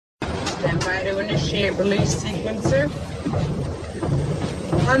Stand by to initiate release sequencer.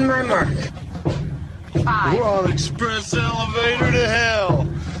 On my mark. 5. We're on express elevator to hell.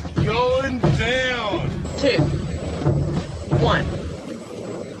 Going down. 2. 1.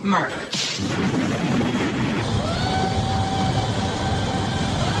 Mark.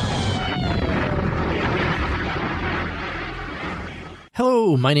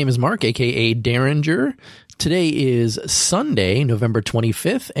 Hello, my name is Mark, aka Derringer. Today is Sunday, November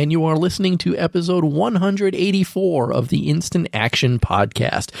 25th, and you are listening to episode 184 of the Instant Action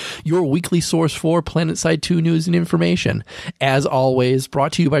Podcast, your weekly source for Planetside 2 news and information. As always,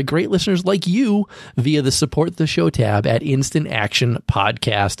 brought to you by great listeners like you via the Support the Show tab at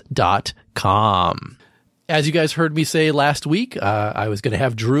instantactionpodcast.com. As you guys heard me say last week, I was going to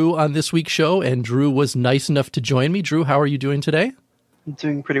have Drew on this week's show, and Drew was nice enough to join me. Drew, how are you doing today? I'm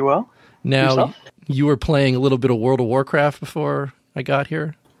doing pretty well. Now, yourself? You were playing a little bit of World of Warcraft before I got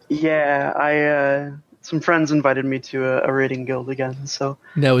here? Yeah, some friends invited me to a raiding guild again, so...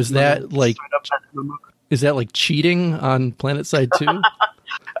 Now, is that like cheating on Planetside 2?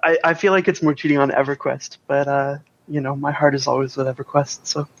 I feel like it's more cheating on EverQuest, but, my heart is always with EverQuest,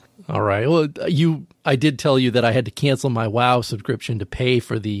 so... All right. Well, I did tell you that I had to cancel my WoW subscription to pay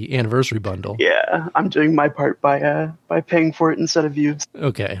for the anniversary bundle. Yeah, I'm doing my part by paying for it instead of you.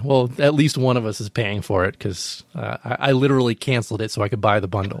 Okay. Well, at least one of us is paying for it because I literally canceled it so I could buy the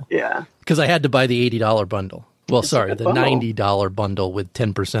bundle. Yeah. Because I had to buy the $80 bundle. Well, sorry, the bundle. $90 bundle with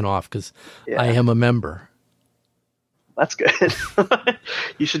 10% off because I am a member. That's good.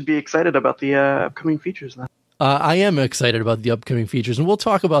 You should be excited about the upcoming features then. I am excited about the upcoming features, and we'll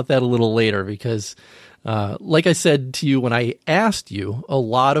talk about that a little later because, like I said to you when I asked you, a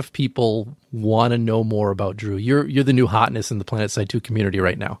lot of people want to know more about Drew. You're the new hotness in the Planetside 2 community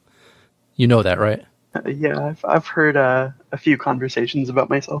right now. You know that, right? Yeah, I've heard a few conversations about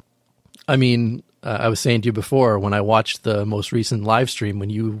myself. I mean, I was saying to you before, when I watched the most recent live stream,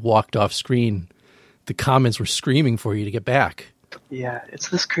 when you walked off screen, the comments were screaming for you to get back. Yeah, it's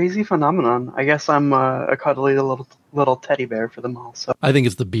this crazy phenomenon. I guess I'm a cuddly little teddy bear for them all. So I think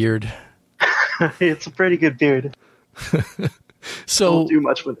it's the beard. It's a pretty good beard. So I don't do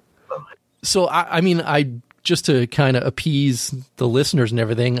much with it. So I just to kind of appease the listeners and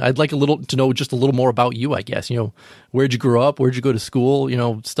everything, I'd like to know just a little more about you, I guess. Where'd you grow up? Where'd you go to school?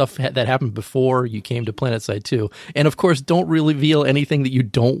 Stuff that happened before you came to Planetside 2. And of course, don't really reveal anything that you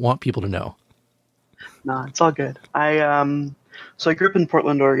don't want people to know. No, it's all good. So I grew up in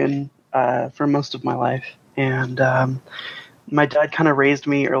Portland, Oregon, for most of my life, and my dad kind of raised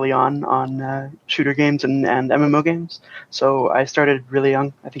me early on shooter games and MMO games. So I started really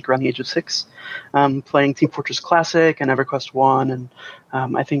young, I think around the age of 6, playing Team Fortress Classic and EverQuest 1, and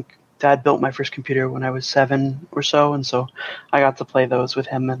I think Dad built my first computer when I was 7 or so, and so I got to play those with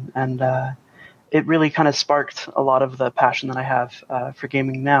him, and it really kind of sparked a lot of the passion that I have for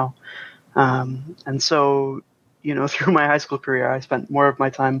gaming now. And so, through my high school career, I spent more of my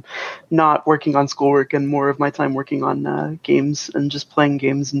time not working on schoolwork and more of my time working on games and just playing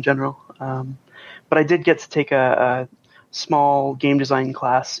games in general. But I did get to take a small game design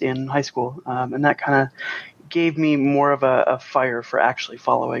class in high school, and that kind of gave me more of a fire for actually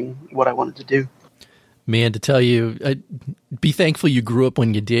following what I wanted to do. Man, to tell you, be thankful you grew up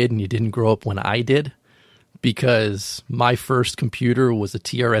when you did and you didn't grow up when I did, because my first computer was a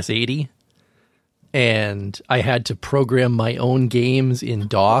TRS-80. And I had to program my own games in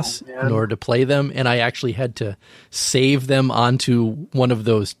DOS in order to play them. And I actually had to save them onto one of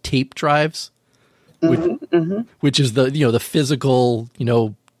those tape drives, which is the physical,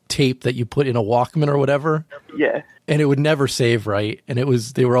 tape that you put in a Walkman or whatever. Yeah. And it would never save right. And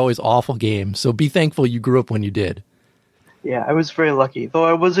they were always awful games. So be thankful you grew up when you did. Yeah, I was very lucky, though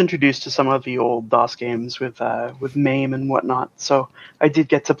I was introduced to some of the old DOS games with MAME and whatnot, so I did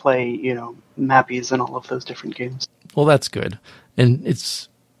get to play, Mappies and all of those different games. Well, that's good. And it's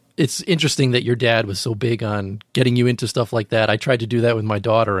interesting that your dad was so big on getting you into stuff like that. I tried to do that with my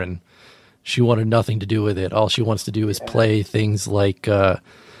daughter, and she wanted nothing to do with it. All she wants to do is play things like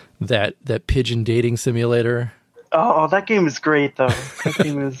that pigeon dating simulator. Oh, that game is great, though.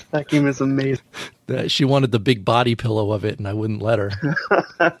 That game is amazing. She wanted the big body pillow of it, and I wouldn't let her.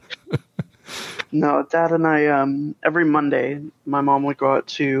 No, Dad and I, every Monday, my mom would go out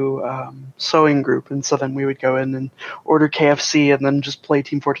to sewing group, and so then we would go in and order KFC and then just play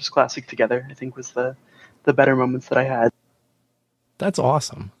Team Fortress Classic together, I think was the better moments that I had. That's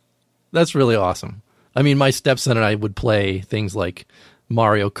awesome. That's really awesome. I mean, my stepson and I would play things like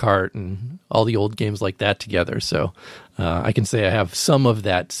Mario Kart and all the old games like that together. So I can say I have some of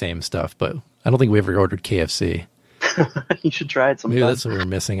that same stuff, but I don't think we ever ordered KFC. You should try it sometime. Maybe that's what we're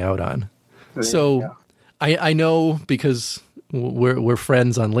missing out on. So I know because we're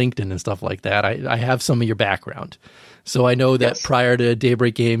friends on LinkedIn and stuff like that. I have some of your background. So I know that prior to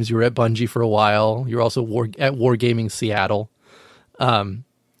Daybreak Games, you were at Bungie for a while. You're also at Wargaming Seattle. I'm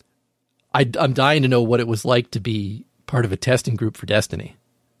dying to know what it was like to be part of a testing group for Destiny.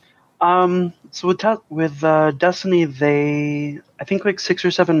 So with Destiny, I think like 6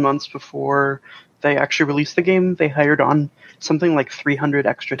 or 7 months before they actually released the game, they hired on something like 300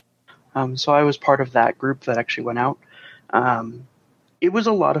 extra. So I was part of that group that actually went out. It was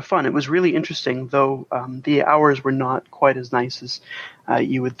a lot of fun. It was really interesting, though the hours were not quite as nice as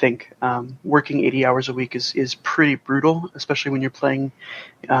you would think. Working 80 hours a week is pretty brutal, especially when you're playing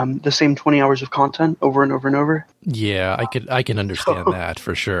the same 20 hours of content over and over and over. Yeah, I can understand that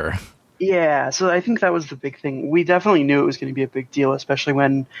for sure. Yeah, so I think that was the big thing. We definitely knew it was going to be a big deal, especially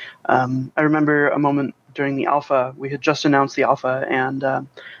when I remember a moment during the alpha. We had just announced the alpha and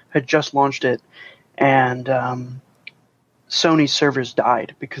had just launched it, and Sony's servers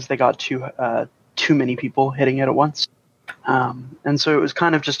died because they got too many people hitting it at once. And so it was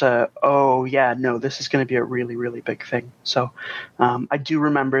kind of just this is going to be a really, really big thing. So I do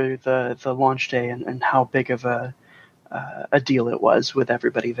remember the launch day and how big of a deal it was with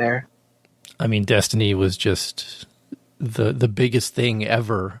everybody there. I mean, Destiny was just the biggest thing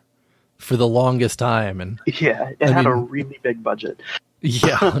ever for the longest time. And yeah, it had a really big budget.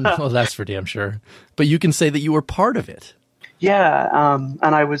 Yeah, no, that's for damn sure. But you can say that you were part of it. Yeah,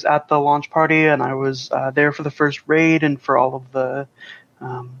 and I was at the launch party, and I was there for the first raid and for all of the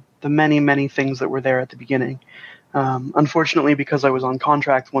many, many things that were there at the beginning. Unfortunately, because I was on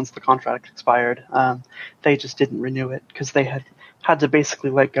contract, once the contract expired, they just didn't renew it because they had to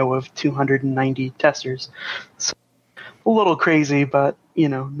basically let go of 290 testers. So, a little crazy, but,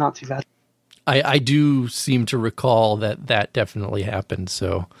 not too bad. I do seem to recall that definitely happened,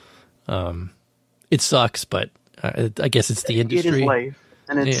 so it sucks, but I guess it's the industry. It is life.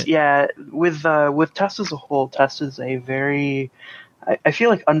 And it's, with Test as a whole, Test is a very, I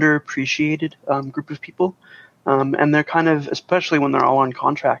feel like, underappreciated group of people. And they're kind of, especially when they're all on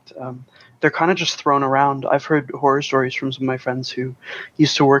contract, they're kind of just thrown around. I've heard horror stories from some of my friends who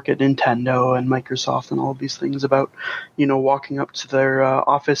used to work at Nintendo and Microsoft and all of these things about, walking up to their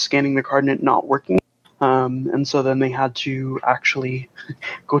office, scanning their card and it not working. And so then they had to actually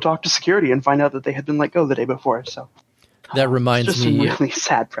go talk to security and find out that they had been let go the day before. So that reminds me some really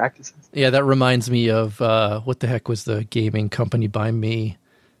sad practices. Yeah, that reminds me of what the heck was the gaming company by me,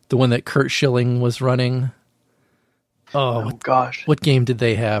 the one that Kurt Schilling was running. Oh gosh, what game did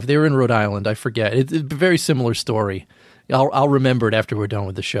they have? They were in Rhode Island. I forget. It's a very similar story. I'll remember it after we're done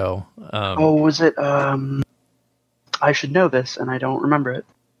with the show. Was it? I should know this, and I don't remember it.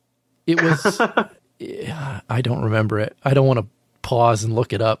 It was. I don't remember it. I don't want to pause and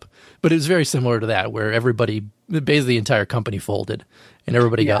look it up, but it was very similar to that, where everybody, basically the entire company folded, and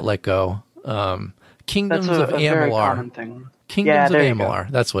everybody got let go. Kingdoms of Amalur. Very common thing. Kingdoms of Amalur.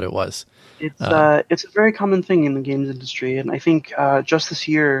 That's what it was. It's a very common thing in the games industry, and I think just this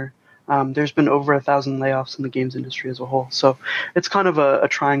year there's been over 1,000 layoffs in the games industry as a whole. So it's kind of a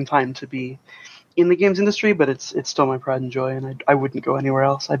trying time to be in the games industry, but it's still my pride and joy, and I wouldn't go anywhere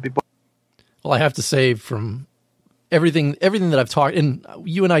else. I'd be bored. Well, I have to say, from everything that I've talked, and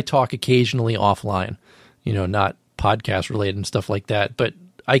you and I talk occasionally offline, not podcast related and stuff like that, but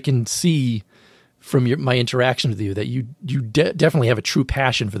I can see from my interaction with you that you definitely have a true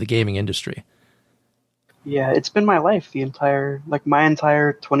passion for the gaming industry. Yeah, it's been my life, my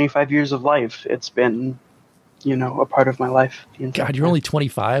entire 25 years of life. It's been, a part of my life. God, you're only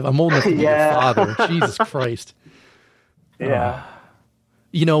 25? I'm old enough to be your father. Jesus Christ. Yeah.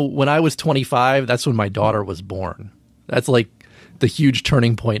 When I was 25, that's when my daughter was born. That's like the huge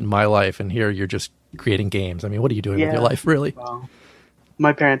turning point in my life. And here you're just creating games. I mean, what are you doing with your life, really? Well,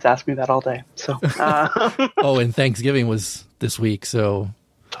 my parents ask me that all day. So. Oh, and Thanksgiving was this week. So.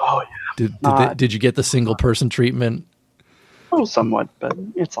 Oh yeah. Did you get the single person treatment? Oh, somewhat, but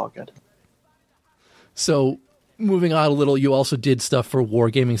it's all good. So, moving on a little, you also did stuff for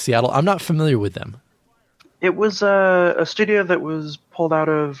Wargaming Seattle. I'm not familiar with them. It was a studio that was pulled out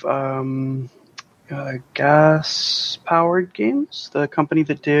of Gas Powered Games, the company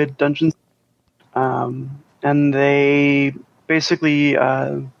that did Dungeons. And they basically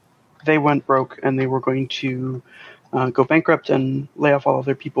they went broke, and they were going to go bankrupt and lay off all of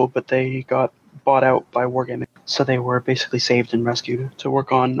their people, but they got bought out by Wargaming. So they were basically saved and rescued to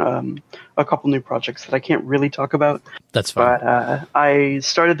work on a couple new projects that I can't really talk about. That's fine. But I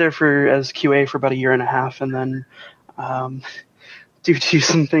started there as QA for about a year and a half, and then due to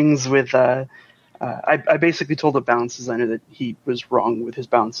some things with I basically told the balance designer that he was wrong with his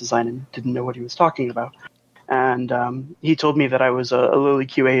balance design and didn't know what he was talking about. And he told me that I was a lowly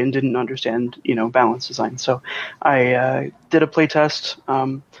QA and didn't understand, balance design. So I did a playtest,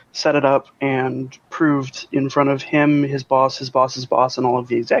 set it up, and proved in front of him, his boss, his boss's boss, and all of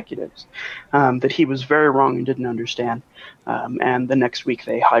the executives that he was very wrong and didn't understand. And the next week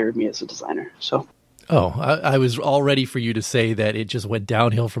they hired me as a designer. So. Oh, I was all ready for you to say that it just went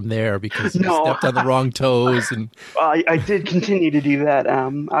downhill from there because you No. stepped on the wrong toes. And I did continue to do that.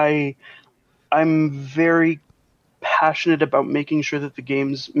 I'm very passionate about making sure that the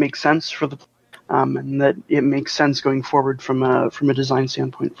games make sense for the and that it makes sense going forward from a design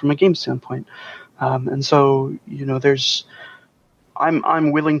standpoint, from a game standpoint. And so,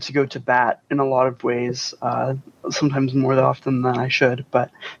 I'm willing to go to bat in a lot of ways, sometimes more often than I should,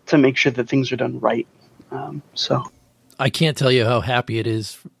 but to make sure that things are done right. So I can't tell you how happy it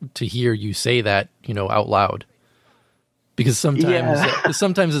is to hear you say that, out loud. Because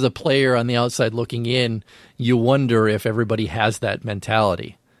sometimes as a player on the outside looking in, you wonder if everybody has that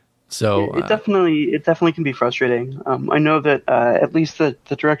mentality. So it definitely can be frustrating. I know that at least the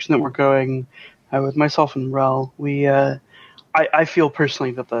direction that we're going with myself and Rel, I feel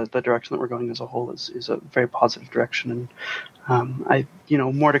personally that the direction that we're going as a whole is a very positive direction, and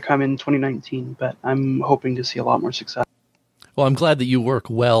more to come in 2019. But I'm hoping to see a lot more success. Well, I'm glad that you work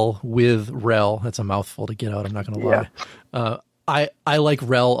well with Rel. That's a mouthful to get out. I'm not going to lie. I like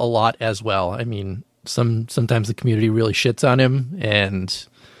Rel a lot as well. I mean, sometimes the community really shits on him, and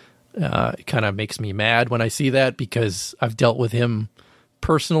it kind of makes me mad when I see that because I've dealt with him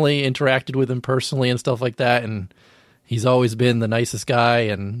personally, interacted with him personally, and stuff like that, and he's always been the nicest guy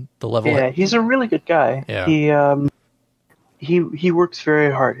and the level. Yeah, he's a really good guy. Yeah. He works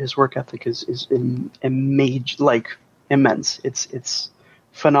very hard. His work ethic is immense. It's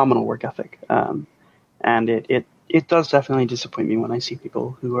phenomenal work ethic. And it does definitely disappoint me when I see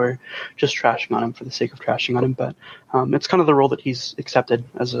people who are just trashing on him for the sake of trashing on him. But it's kind of the role that he's accepted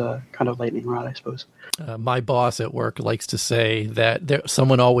as a kind of lightning rod, I suppose. My boss at work likes to say that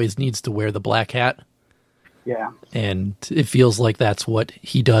someone always needs to wear the black hat. Yeah. And it feels like that's what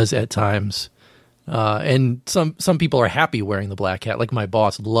he does at times. And some people are happy wearing the black hat. Like my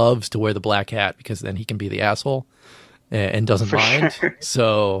boss loves to wear the black hat because then he can be the asshole and doesn't mind. Sure.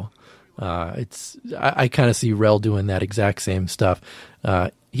 So I kind of see Rel doing that exact same stuff.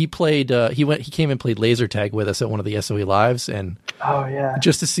 He came and played laser tag with us at one of the SOE lives, and oh yeah,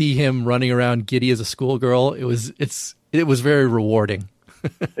 just to see him running around giddy as a schoolgirl, it was very rewarding.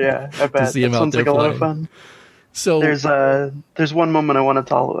 Yeah, I bet. To see him that out sounds there like a lot of playing. fun. So there's one moment I want to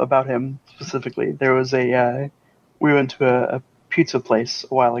tell about him specifically. There was we went to a pizza place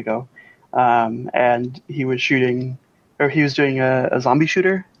a while ago, and he was doing a zombie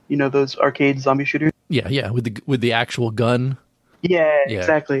shooter. You know those arcade zombie shooters? Yeah, with the actual gun. Yeah,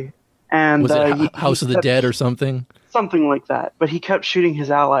 exactly. And was it House of the Dead or something? Something like that. But he kept shooting his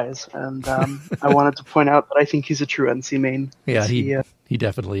allies, and I wanted to point out that I think he's a true NC main. Yeah, he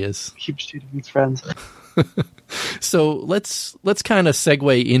definitely is. Keeps shooting his friends. So let's kind of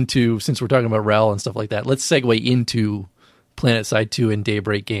segue into, since we're talking about Rel and stuff like that, let's segue into Planetside 2 and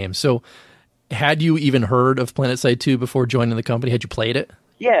Daybreak Games. So had you even heard of Planetside 2 before joining the company? Had you played it?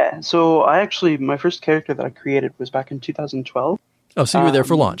 Yeah, so my first character that I created was back in 2012. Oh, so you were there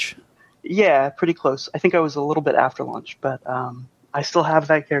for launch. Yeah, pretty close. I think I was a little bit after launch, but I still have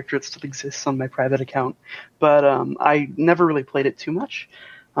that character. It still exists on my private account, but I never really played it too much.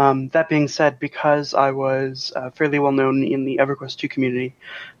 That being said, because I was fairly well known in the EverQuest 2 community,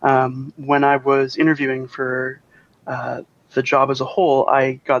 when I was interviewing for the job as a whole,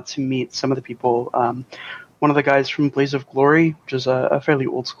 I got to meet some of the people. One of the guys from Blaze of Glory, which is a fairly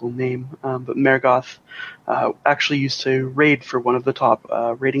old school name, but Mergoth actually used to raid for one of the top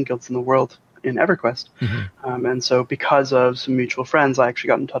raiding guilds in the world in EverQuest. Mm-hmm. And so because of some mutual friends, I actually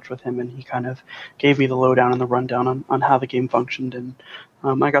got in touch with him, and he kind of gave me the lowdown and the rundown on how the game functioned. And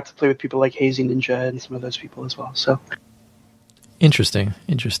I got to play with people like Hazy Ninja and some of those people as well. So Interesting.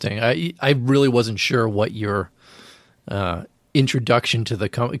 I really wasn't sure what your introduction to the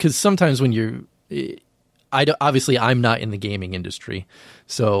company, because sometimes when obviously I'm not in the gaming industry,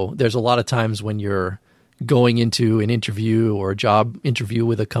 so there's a lot of times when you're going into an interview or a job interview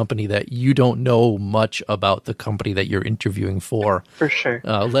with a company that you don't know much about the company that you're interviewing for. For sure.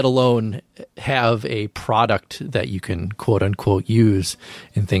 Let alone have a product that you can quote unquote use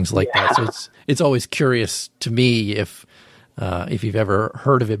and things like that. So it's always curious to me if you've ever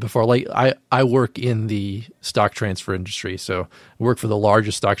heard of it before. Like I work in the stock transfer industry, so I work for the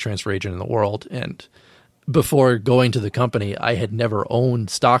largest stock transfer agent in the world, and before going to the company, I had never owned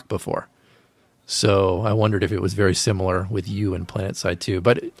stock before. So I wondered if it was very similar with you and Planetside 2.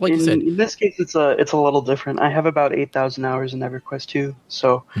 But like you said, In this case, it's a little different. I have about 8,000 hours in EverQuest 2,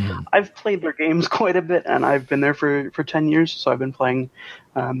 so I've played their games quite a bit, and I've been there for 10 years. So I've been playing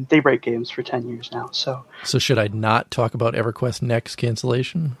Daybreak games for 10 years now. So should I not talk about EverQuest Next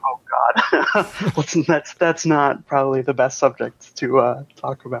cancellation? oh god, listen, that's not probably the best subject to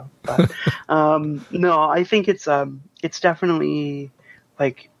talk about. But no, I think it's definitely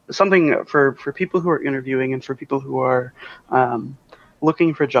like something for people who are interviewing and for people who are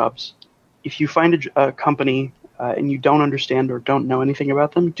looking for jobs. If you find a company and you don't understand or don't know anything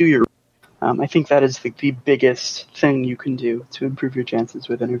about them, do your I think that is the biggest thing you can do to improve your chances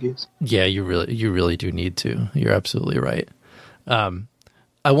with interviews. Yeah, you really do need to. You're absolutely right.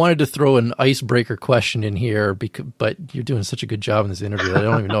 I wanted to throw an icebreaker question in here, but you're doing such a good job in this interview that I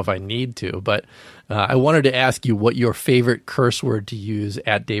don't even know if I need to. But I wanted to ask you what your favorite curse word to use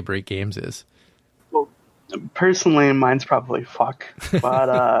at Daybreak Games is. Well, personally, mine's probably fuck. But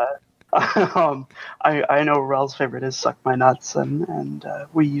I know Rel's favorite is suck my nuts, and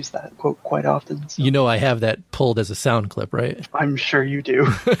we use that quote quite often. So. You know I have that pulled as a sound clip, right? I'm sure you do.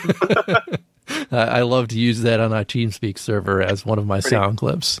 I love to use that on our TeamSpeak server as one of my sound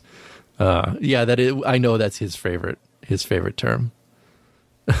clips. I know that's his favorite term.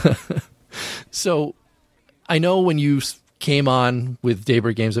 So I know when you came on with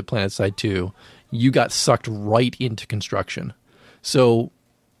Daybreak Games at Planetside 2, you got sucked right into construction. So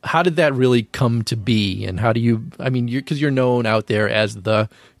how did that really come to be? And how do you, because you're known out there as the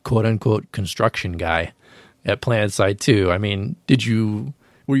quote unquote construction guy at Planetside 2.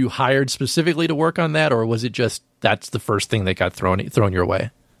 Were you hired specifically to work on that, or was it just that's the first thing that got thrown your way?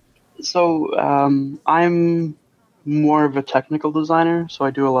 So I'm more of a technical designer, so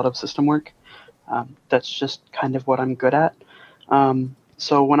I do a lot of system work. That's just kind of what I'm good at.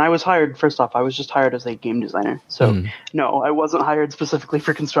 So when I was hired, first off, I was just hired as a game designer. So no, I wasn't hired specifically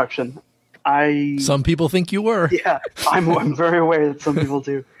for construction. Some people think you were. Yeah, I'm very aware that some people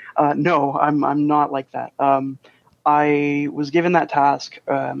do. No, I'm not like that. I was given that task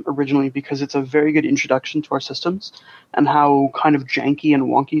originally because it's a very good introduction to our systems and how kind of janky and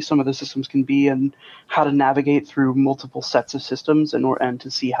wonky some of the systems can be, and how to navigate through multiple sets of systems and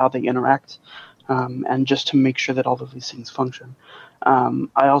to see how they interact, and just to make sure that all of these things function.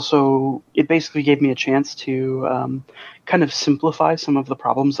 It basically gave me a chance to kind of simplify some of the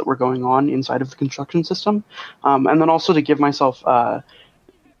problems that were going on inside of the construction system, and then also to give myself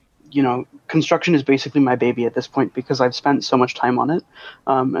construction is basically my baby at this point because I've spent so much time on it.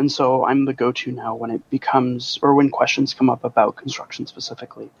 And so I'm the go-to now when questions come up about construction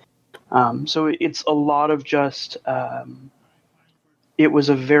specifically. So it's a lot of just, it was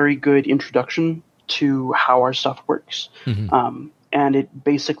a very good introduction to how our stuff works. And it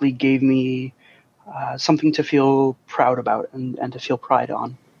basically gave me something to feel proud about and to feel pride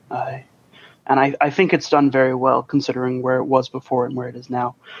on. And I think it's done very well considering where it was before and where it is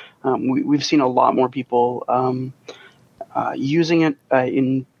now. We've seen a lot more people using it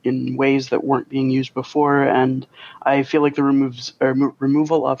in ways that weren't being used before, and I feel like the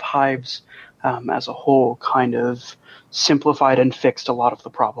removal of hives as a whole kind of simplified and fixed a lot of the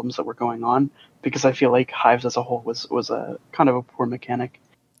problems that were going on, because I feel like hives as a whole was a kind of a poor mechanic.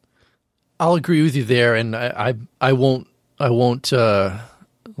 I'll agree with you there, and I won't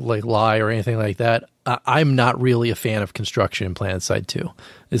lie or anything like that. I'm not really a fan of construction in Planetside 2.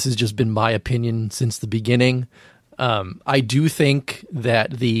 This has just been my opinion since the beginning. I do think that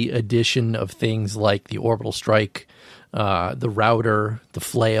the addition of things like the orbital strike, the router, the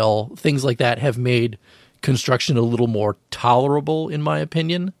flail, things like that have made construction a little more tolerable, in my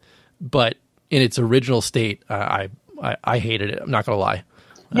opinion. But in its original state, I hated it. I'm not going to lie.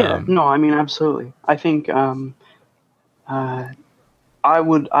 Yeah, no, absolutely. I think I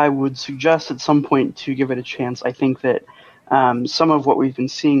would suggest at some point to give it a chance. I think that some of what we've been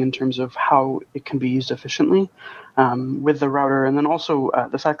seeing in terms of how it can be used efficiently with the router, and then also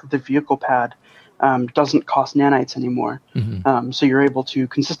the fact that the vehicle pad doesn't cost nanites anymore. So you're able to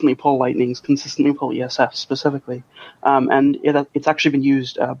consistently pull lightnings, consistently pull ESFs specifically. And it's actually been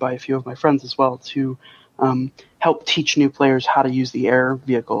used by a few of my friends as well to help teach new players how to use the air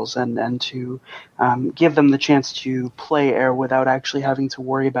vehicles and to give them the chance to play air without actually having to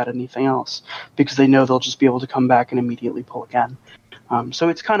worry about anything else, because they know they'll just be able to come back and immediately pull again. So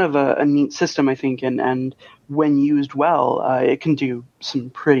it's kind of a neat system, I think, and when used well, it can do some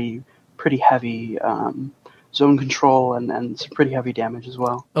pretty heavy zone control and some pretty heavy damage as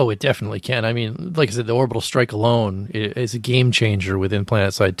well. Oh, it definitely can. Like I said, the orbital strike alone is a game changer within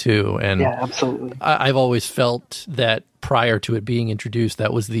Planetside 2. And yeah, absolutely. I've always felt that prior to it being introduced,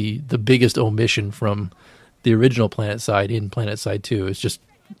 that was the biggest omission from the original Planetside in Planetside 2. It's just,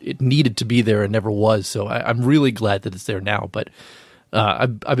 it needed to be there and never was. So I'm really glad that it's there now. But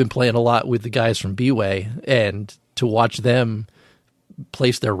I've been playing a lot with the guys from B-Way, and to watch them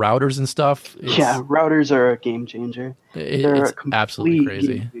place their routers and stuff. Yeah, routers are a game changer. It's absolutely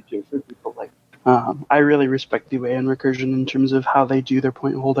crazy. Game changer for people like. I really respect B-Way and Recursion in terms of how they do their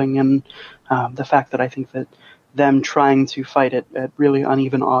point holding, and the fact that I think that them trying to fight it at really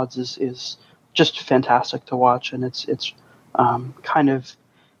uneven odds is just fantastic to watch, and it's kind of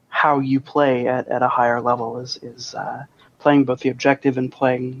how you play at a higher level is playing both the objective and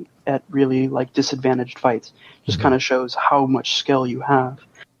playing at really like disadvantaged fights. Just kind of shows how much skill you have.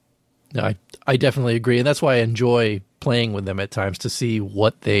 No, I definitely agree, and that's why I enjoy playing with them at times, to see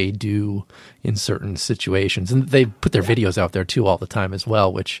what they do in certain situations. And they put their videos out there too all the time as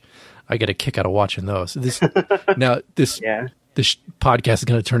well, which I get a kick out of watching those. This podcast is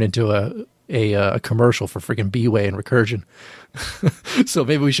going to turn into a commercial for freaking B-Way and Recursion. So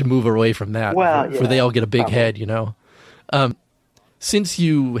maybe we should move away from that before they all get a big head, you know. Since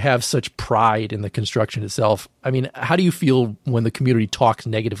you have such pride in the construction itself, I mean, how do you feel when the community talks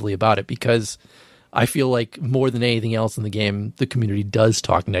negatively about it? Because I feel like more than anything else in the game, the community does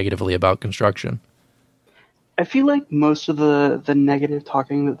talk negatively about construction. I feel like most of the negative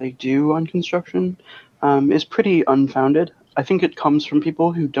talking that they do on construction is pretty unfounded. I think it comes from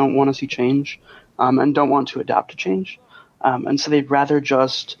people who don't want to see change and don't want to adapt to change. And so they'd rather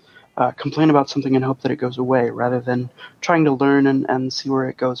just complain about something and hope that it goes away rather than trying to learn and see where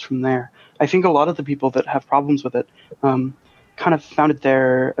it goes from there. I think a lot of the people that have problems with it kind of founded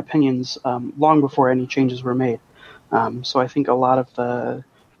their opinions long before any changes were made. So I think a lot of the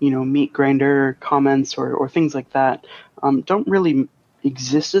meat grinder comments or things like that don't really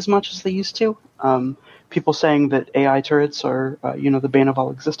exist as much as they used to. People saying that AI turrets are the bane of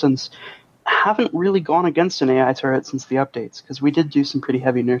all existence haven't really gone against an AI turret since the updates, because we did do some pretty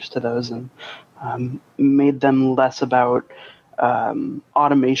heavy nerfs to those and made them less about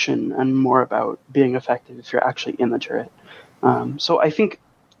automation and more about being effective if you're actually in the turret. So I think,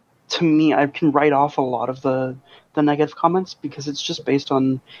 to me, I can write off a lot of the negative comments because it's just based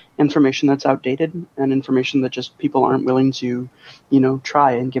on information that's outdated and information that just people aren't willing to,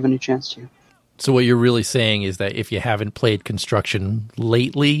 try and give a new chance to. So what you're really saying is that if you haven't played construction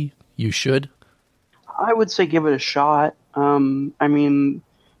lately, you should? I would say give it a shot. I mean,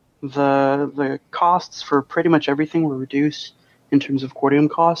 the costs for pretty much everything were reduced in terms of Cordium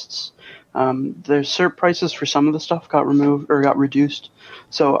costs. The CERT prices for some of the stuff got reduced.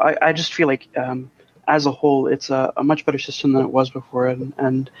 So I just feel like as a whole, it's a much better system than it was before,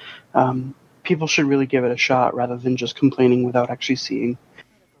 and people should really give it a shot rather than just complaining without actually seeing.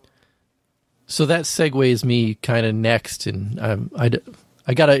 So that segues me kind of next, and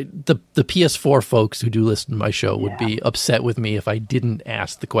I gotta the PS4 folks who do listen to my show would be upset with me if I didn't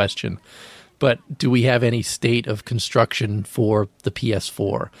ask the question. But do we have any state of construction for the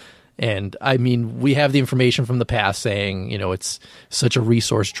PS4? And I mean, we have the information from the past saying, it's such a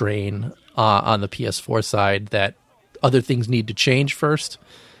resource drain on the PS4 side that other things need to change first.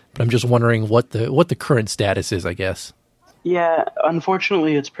 But I'm just wondering what the current status is, I guess. Yeah,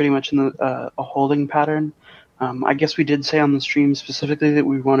 unfortunately, it's pretty much in a holding pattern. I guess we did say on the stream specifically that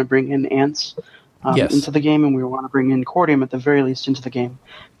we want to bring in ants into the game, and we want to bring in Cordium at the very least into the game.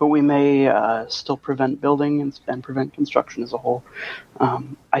 But we may still prevent building and prevent construction as a whole.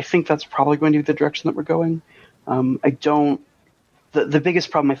 I think that's probably going to be the direction that we're going. The biggest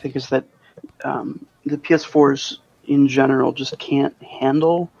problem, I think, is that the PS4s in general just can't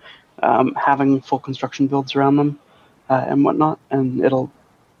handle having full construction builds around them and whatnot, and it'll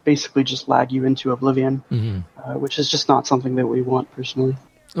basically just lag you into oblivion, which is just not something that we want personally.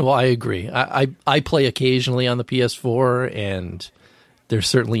 Well, I agree. I play occasionally on the PS4, and there's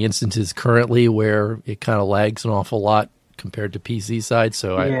certainly instances currently where it kind of lags an awful lot compared to PC side.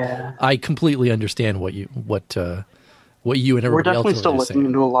 So I completely understand what you and everybody else We're definitely still looking saying.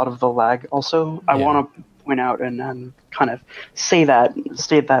 into a lot of the lag. Also, I want to point out and kind of state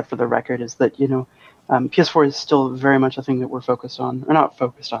that for the record is that PS4 is still very much a thing that we're focused on, or not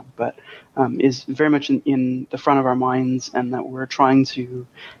focused on, but is very much in the front of our minds, and that we're trying to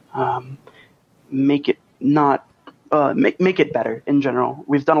make it make it better in general.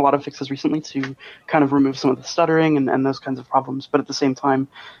 We've done a lot of fixes recently to kind of remove some of the stuttering and those kinds of problems, but at the same time,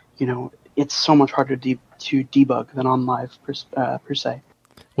 it's so much harder to debug than on live per se.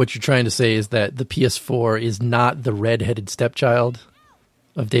 What you're trying to say is that the PS4 is not the red-headed stepchild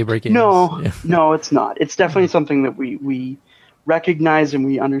of Daybreak Games? No, it's not. It's definitely something that we recognize and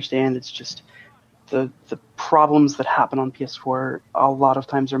we understand. It's just the problems that happen on PS4 a lot of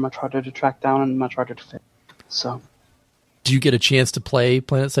times are much harder to track down and much harder to fix. So, do you get a chance to play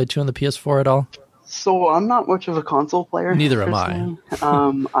Planetside 2 on the PS4 at all? So I'm not much of a console player. Neither am I.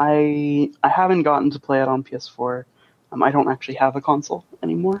 I haven't gotten to play it on PS4. I don't actually have a console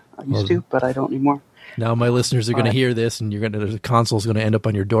anymore. I used to, but I don't anymore. Now my listeners are going to hear this, and the console's going to end up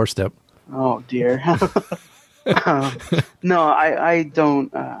on your doorstep. Oh dear. No, I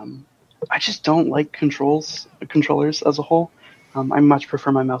don't. I just don't like controllers as a whole. I much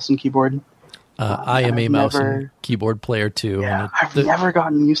prefer my mouse and keyboard. I am a mouse and keyboard player too. Yeah, I've never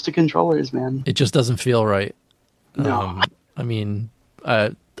gotten used to controllers, man. It just doesn't feel right. No. I mean,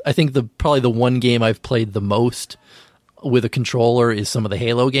 I think probably the one game I've played the most with a controller is some of the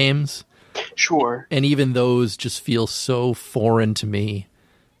Halo games. Sure. And even those just feel so foreign to me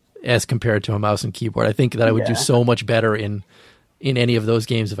as compared to a mouse and keyboard. I think that I would do so much better in any of those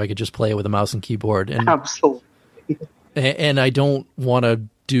games if I could just play it with a mouse and keyboard. And, absolutely. And I don't want to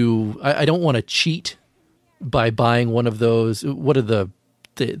I don't want to cheat by buying one of those. What are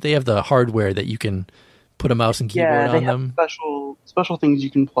they have the hardware that you can put a mouse and keyboard on them. Special things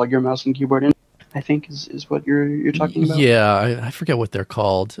you can plug your mouse and keyboard in, I think is what you're talking about. Yeah, I forget what they're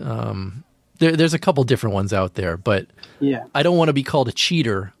called. There's a couple different ones out there, but yeah, I don't want to be called a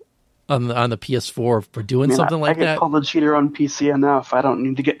cheater on the PS4 for doing something like that. I get called a cheater on PC enough. I don't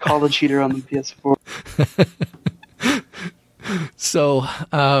need to get called a cheater on the PS4. So,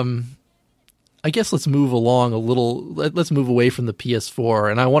 I guess let's move along a little. Let's move away from the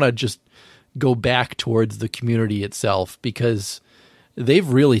PS4, and I want to just go back towards the community itself, because they've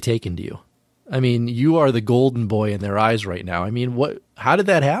really taken to you. I mean, you are the golden boy in their eyes right now. I mean, how did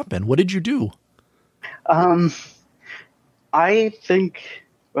that happen? What did you do? I think,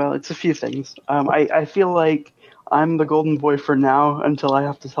 well, it's a few things. I feel like I'm the golden boy for now until I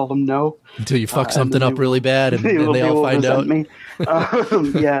have to tell them no. Until you fuck something up really bad and they all find out. Me.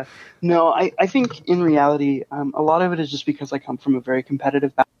 Yeah. No, I think in reality, a lot of it is just because I come from a very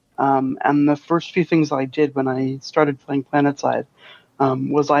competitive background. And the first few things I did when I started playing Planetside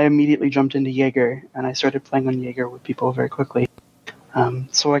was I immediately jumped into Jaeger, and I started playing on Jaeger with people very quickly.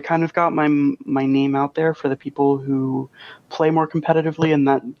 So I kind of got my name out there for the people who play more competitively, and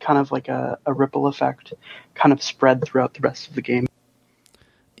that kind of like a ripple effect kind of spread throughout the rest of the game.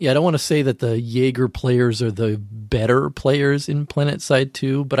 Yeah, I don't want to say that the Jaeger players are the better players in Planetside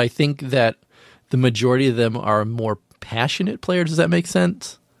 2, but I think that the majority of them are more passionate players. Does that make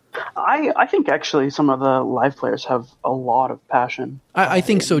sense? I think actually some of the live players have a lot of passion. I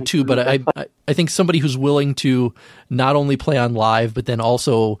think so too, but I think somebody who's willing to not only play on live, but then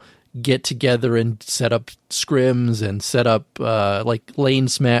also get together and set up scrims and set up like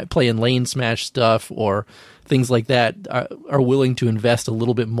playing lane smash stuff or things like that are willing to invest a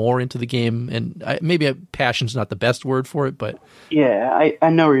little bit more into the game. And maybe passion's not the best word for it, but yeah, I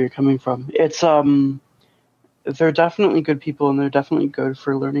know where you're coming from. It's they're definitely good people, and they're definitely good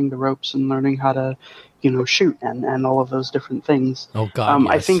for learning the ropes and learning how to, shoot and all of those different things. Oh God,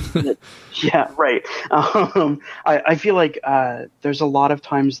 yes. I think that, yeah, right. I feel like there's a lot of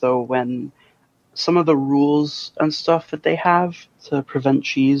times though when some of the rules and stuff that they have to prevent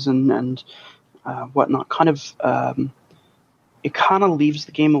cheese and whatnot it kind of leaves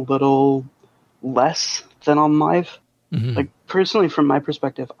the game a little less than on live. Mm-hmm. Like personally, from my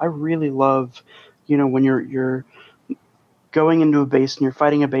perspective, I really love. When you're going into a base and you're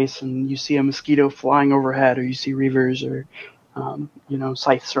fighting a base and you see a mosquito flying overhead, or you see reavers or,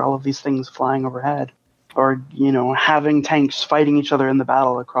 scythes or all of these things flying overhead, or, having tanks fighting each other in the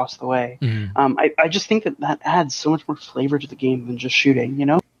battle across the way. Mm-hmm. I just think that adds so much more flavor to the game than just shooting,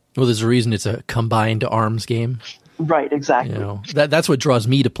 Well, there's a reason it's a combined arms game. Right, exactly. That's what draws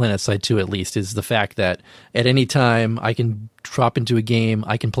me to Planetside 2, at least, is the fact that at any time I can drop into a game,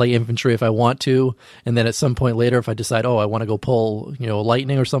 I can play infantry if I want to, and then at some point later, if I decide, I want to go pull,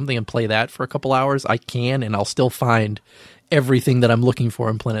 lightning or something and play that for a couple hours, I can, and I'll still find everything that I'm looking for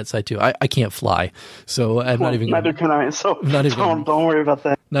in Planetside 2. I can't fly, so I'm not even. Neither can I. So don't worry about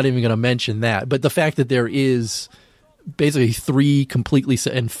that. Not even going to mention that. But the fact that there is basically 3 completely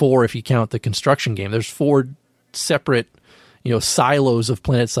and 4 if you count the construction game. There's 4 separate, silos of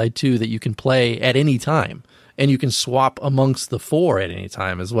Planetside 2 that you can play at any time, and you can swap amongst the 4 at any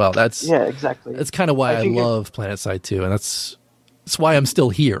time as well. Exactly. That's kind of why I love Planetside 2, and that's why I'm still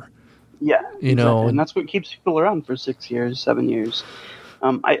here. Yeah, exactly. And that's what keeps people around for 6 years, 7 years.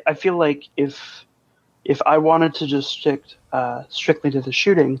 I feel like if I wanted to just stick strictly to the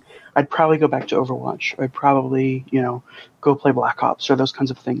shooting, I'd probably go back to Overwatch. I'd probably, go play Black Ops or those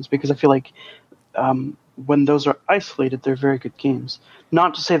kinds of things, because I feel like when those are isolated, they're very good games.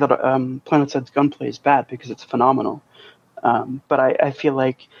 Not to say that Planetside's gunplay is bad, because it's phenomenal. But I feel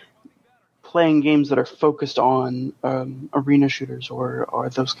like playing games that are focused on arena shooters or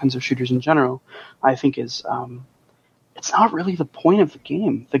those kinds of shooters in general, I think is it's not really the point of the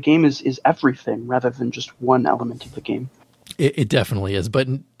game. The game is everything rather than just one element of the game. It definitely is. But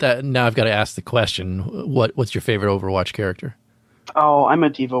now I've got to ask the question: what's your favorite Overwatch character? Oh, I'm a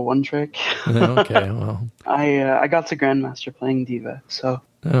Diva one trick. Okay, well, I got to Grandmaster playing Diva, so.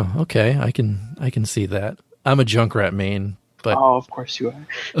 Oh, okay, I can see that. I'm a Junkrat main, but oh, of course you are.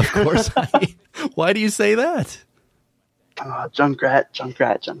 Of course. Why do you say that?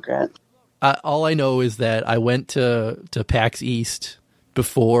 Junkrat. All I know is that I went to PAX East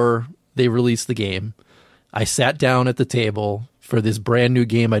before they released the game. I sat down at the table for this brand new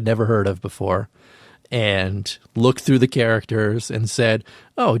game I'd never heard of before, and looked through the characters and said,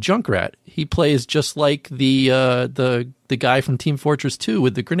 "Oh, Junkrat. He plays just like the guy from Team Fortress 2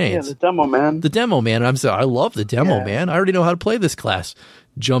 with the grenades." Yeah, the demo man. The demo man. I love the demo man. I already know how to play this class.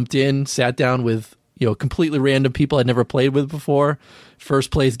 Jumped in, sat down with completely random people I'd never played with before. First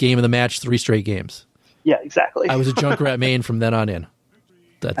place game of the match, 3 straight games. Yeah, exactly. I was a Junkrat main from then on in.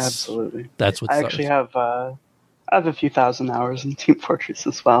 Absolutely. That's what I actually have a few thousand hours in Team Fortress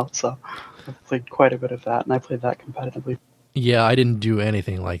as well, so I've played quite a bit of that, and I played that competitively. Yeah, I didn't do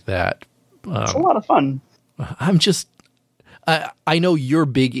anything like that. It's a lot of fun. I'm just... I know you're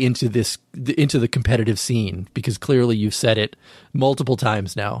big into the competitive scene, because clearly you've said it multiple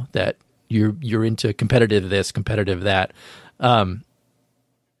times now that you're into competitive this, competitive that.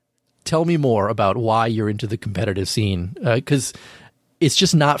 Tell me more about why you're into the competitive scene, because it's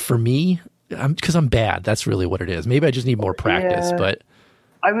just not for me. Because I'm bad. That's really what it is. Maybe I just need more practice. Yeah. But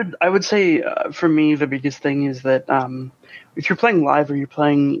I would say for me the biggest thing is that if you're playing live or you're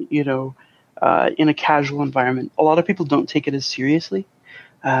playing in a casual environment, a lot of people don't take it as seriously.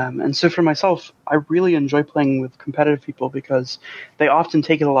 And so for myself, I really enjoy playing with competitive people because they often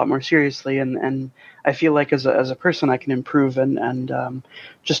take it a lot more seriously, and I feel like as a person I can improve and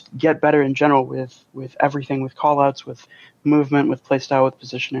just get better in general with everything, with callouts, with movement, with playstyle, with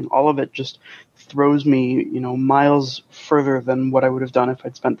positioning. All of it just throws me miles further than what I would have done if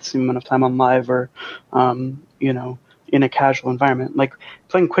I'd spent the same amount of time on live or in a casual environment. Like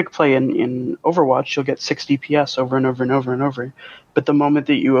playing quick play in Overwatch, you'll get 6 DPS over and over and over and over. But the moment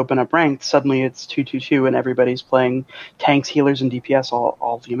that you open up ranked, suddenly it's 2-2-2 and everybody's playing tanks, healers, and DPS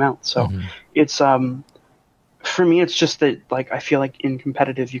all the amount. So it's for me, it's just that I feel like in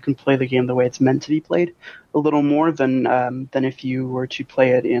competitive you can play the game the way it's meant to be played a little more than if you were to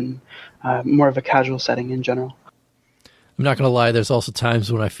play it in more of a casual setting in general. I'm not going to lie, there's also times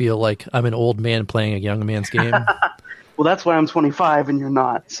when I feel like I'm an old man playing a young man's game. Well, that's why I'm 25 and you're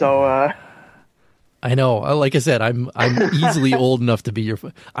not. So I know. Like I said, I'm easily old enough to be your...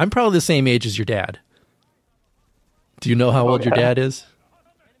 I'm probably the same age as your dad. Do you know how old your dad is?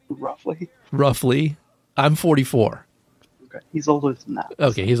 Roughly. I'm 44. Okay. He's older than that.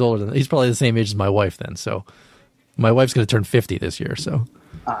 Okay, he's older than... He's probably the same age as my wife then, so... My wife's going to turn 50 this year, so...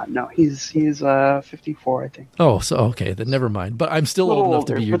 No, he's 54, I think. Oh, so okay, then never mind. But I'm still old enough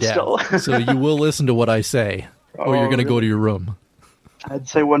to be your dad. So you will listen to what I say, or you're going to go to your room. I'd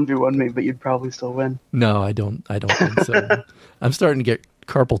say 1v1 me, but you'd probably still win. No, I don't think so. I'm starting to get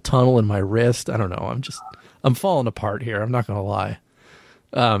carpal tunnel in my wrist. I don't know. I'm falling apart here. I'm not going to lie.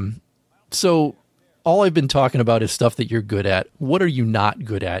 So all I've been talking about is stuff that you're good at. What are you not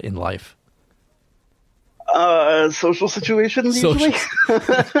good at in life? Social situations, usually.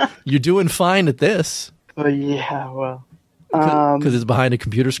 You're doing fine at this. Yeah, well. Because it's behind a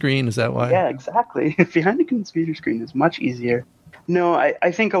computer screen, is that why? Yeah, exactly. Behind a computer screen is much easier. No,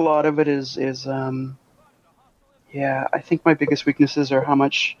 I think a lot of it is I think my biggest weaknesses are how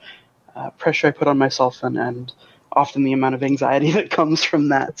much pressure I put on myself and often the amount of anxiety that comes from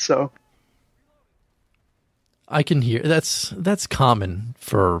that, so. I can hear, that's common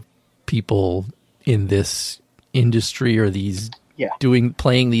for people in this industry or these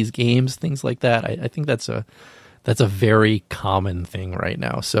playing these games, things like that. I think that's a very common thing right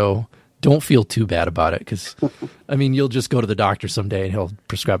now. So don't feel too bad about it, because I mean, you'll just go to the doctor someday and he'll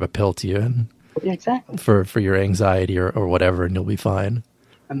prescribe a pill to you and exactly for your anxiety or whatever, and you'll be fine.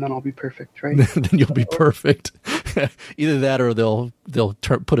 And then I'll be perfect, right? Then you'll be perfect. Either that or they'll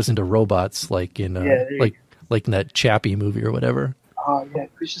put us into robots like in like in that Chappie movie or whatever. Oh, yeah.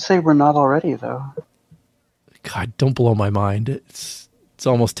 We should say we're not already, though. God, don't blow my mind. It's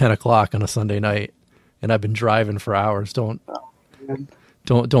almost 10 o'clock on a Sunday night, and I've been driving for hours. Don't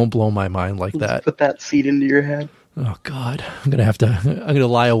blow my mind like that. Put that seed into your head. Oh, God. I'm gonna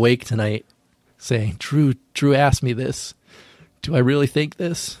lie awake tonight saying, Drew asked me this. Do I really think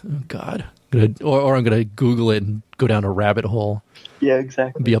this? Oh, God. Or I'm going to Google it and go down a rabbit hole. Yeah,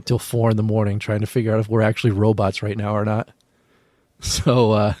 exactly. Be up till 4 a.m. trying to figure out if we're actually robots right now or not.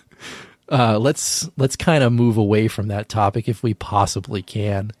 So let's kind of move away from that topic if we possibly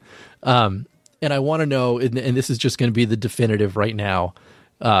can. And I want to know, and this is just going to be the definitive right now,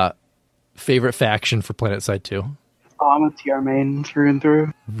 favorite faction for Planetside 2? Oh, I'm a TR main through and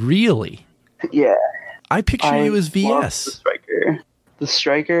through. Really? Yeah. I picture you as VS. The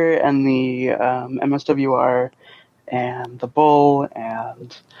Striker and the MSWR and the Bull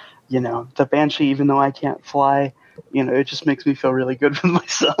and, the Banshee, even though I can't fly, it just makes me feel really good with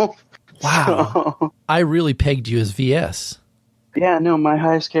myself. Wow. So, I really pegged you as VS. Yeah, no, my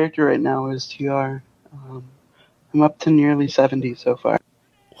highest character right now is TR. I'm up to nearly 70 so far.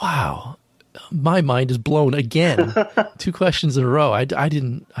 Wow. My mind is blown again. 2 questions in a row. I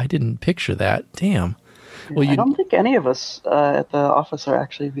didn't picture that. Damn. Well, I don't think any of us at the office are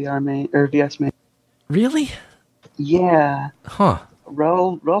actually VR main or VS main. Really? Yeah. Huh.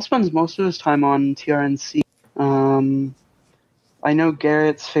 Rel spends most of his time on TRNC. I know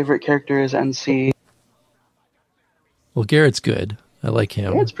Garrett's favorite character is NC. Well, Garrett's good. I like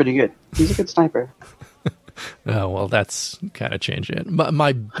him. Garrett's pretty good. He's a good sniper. Oh, well, that's kind of changing it.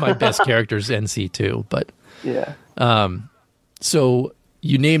 My best character is NC too, but yeah. So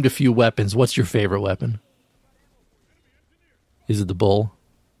you named a few weapons. What's your favorite weapon? Is it the Bull?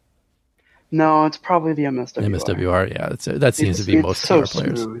 No, it's probably the MSWR. MSWR, yeah. That seems to be most so TR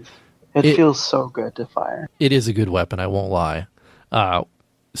players. Smooth. It feels so good to fire. It is a good weapon, I won't lie.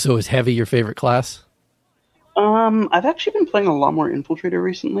 So is Heavy your favorite class? I've actually been playing a lot more Infiltrator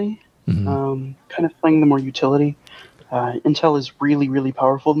recently. Mm-hmm. Kind of playing the more utility. Intel is really, really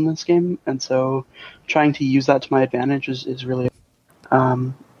powerful in this game, and so trying to use that to my advantage is really...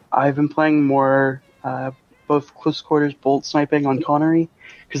 I've been playing more both close quarters bolt sniping on Connery,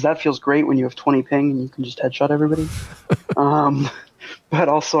 because that feels great when you have 20 ping and you can just headshot everybody. But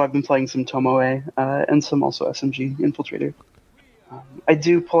also I've been playing some Tomoe and some also SMG Infiltrator. I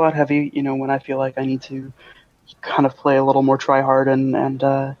do pull out Heavy, when I feel like I need to kind of play a little more try hard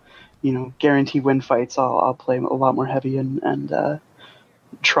and guarantee win fights. I'll play a lot more Heavy and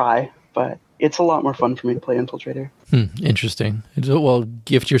try, but it's a lot more fun for me to play Infiltrator. Interesting. Well,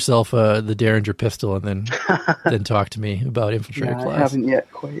 gift yourself the Derringer pistol and then talk to me about Infiltrator class. I haven't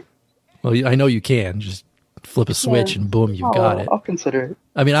yet quite. Well, I know you can. Just flip a switch and boom, you've got it. I'll consider it.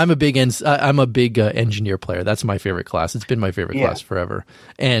 I mean, I'm a big engineer player. That's my favorite class. It's been my favorite class forever.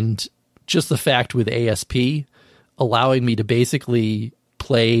 And just the fact with ASP allowing me to basically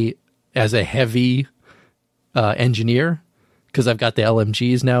play as a heavy engineer, because I've got the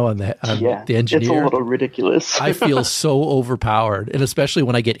LMGs now on the engineer. It's a little ridiculous. I feel so overpowered, and especially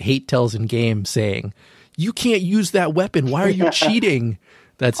when I get hate tells in game saying, "You can't use that weapon. Why are you cheating?"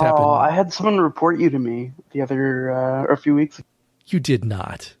 That's happened. Oh, I had someone report you to me the other a few weeks ago. You did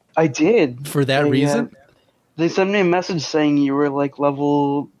not. I did. For that reason? They sent me a message saying you were like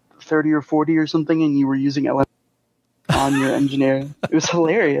level 30 or 40 or something, and you were using LM on your engineer. It was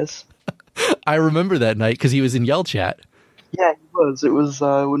hilarious. I remember that night because he was in Yell Chat. Yeah, he was. It was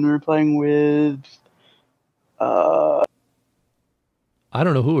when we were playing with... I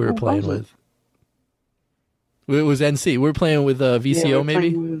don't know who we were playing with. It was NC. We were playing with VCO,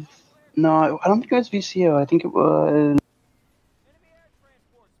 maybe? No, I don't think it was VCO. I think it was...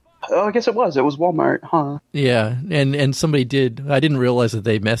 Oh, I guess it was. It was Walmart, huh? Yeah, and somebody did... I didn't realize that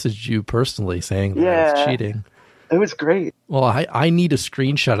they messaged you personally saying that I was cheating. It was great. Well, I need a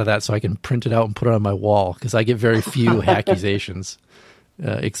screenshot of that so I can print it out and put it on my wall, because I get very few accusations,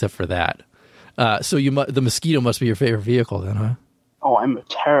 except for that. So the Mosquito must be your favorite vehicle then, huh? Oh, I'm a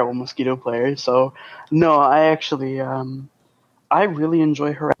terrible Mosquito player. So, no, I actually, I really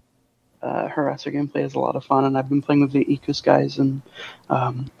enjoy Harasser. Harasser gameplay is a lot of fun, and I've been playing with the Ecus guys and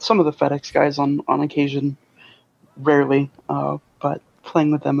some of the FedEx guys on occasion. Rarely, but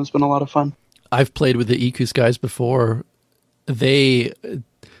playing with them has been a lot of fun. I've played with the Ecus guys before. They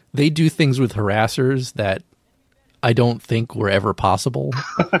do things with harassers that I don't think were ever possible.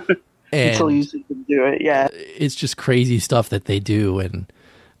 Until you see them do it, yeah. It's just crazy stuff that they do. And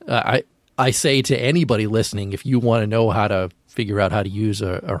I say to anybody listening, if you want to know how to figure out how to use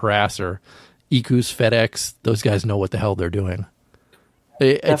a harasser, Ecus, FedEx, those guys know what the hell they're doing.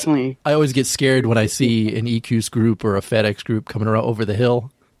 Definitely. I always get scared when I see an Ecus group or a FedEx group coming around over the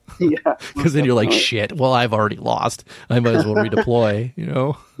hill. Yeah, because then you're like, shit, well, I've already lost. I might as well redeploy,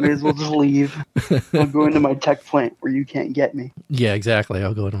 May as well just leave. I'll go into my tech plant where you can't get me. Yeah, exactly.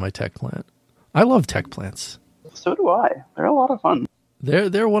 I'll go into my tech plant. I love tech plants. So do I. They're a lot of fun.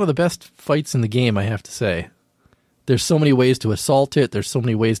 They're one of the best fights in the game, I have to say. There's so many ways to assault it. There's so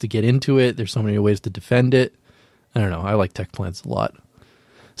many ways to get into it. There's so many ways to defend it. I don't know. I like tech plants a lot.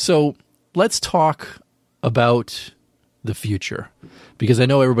 So let's talk about the future, because I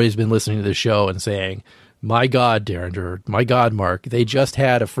know everybody's been listening to the show and saying, my God, Darren, or my God, Mark, they just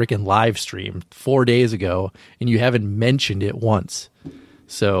had a freaking live stream 4 days ago and you haven't mentioned it once.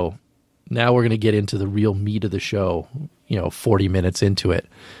 So now we're going to get into the real meat of the show, 40 minutes into it.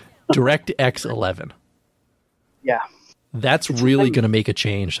 DirectX 11. Yeah. That's really going to make a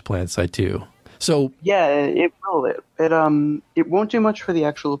change to Planetside 2. So yeah, it will. It won't do much for the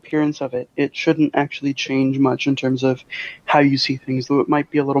actual appearance of it. It shouldn't actually change much in terms of how you see things, though it might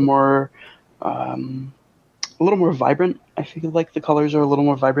be a little more vibrant. I feel like the colors are a little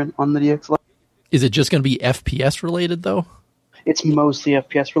more vibrant on the DX11. Is it just going to be FPS related, though? It's mostly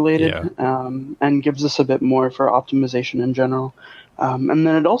FPS related, and gives us a bit more for optimization in general. And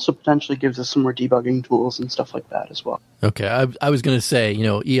then it also potentially gives us some more debugging tools and stuff like that as well. Okay, I was going to say,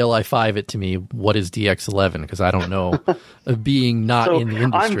 ELI5 it to me, what is DX11? Because I don't know, being not in the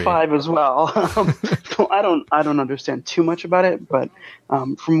industry. I'm 5 as well, so I don't understand too much about it. But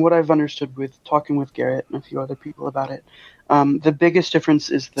from what I've understood with talking with Garrett and a few other people about it, the biggest difference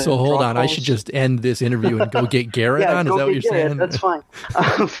is the. So hold on, I should just end this interview and go get Garrett on. Is that what you're saying? That's fine.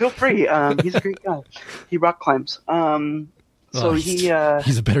 Feel free. He's a great guy. He rock climbs. So he's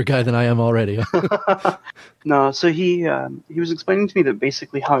a better guy than I am already. No, so he was explaining to me that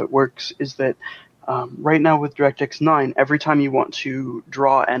basically how it works is that right now with DirectX 9, every time you want to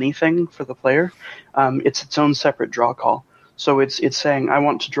draw anything for the player, it's its own separate draw call. So it's saying, I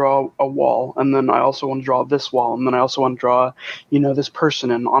want to draw a wall, and then I also want to draw this wall, and then I also want to draw, this person,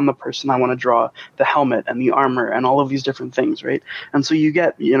 and on the person I want to draw the helmet and the armor and all of these different things, right? And so you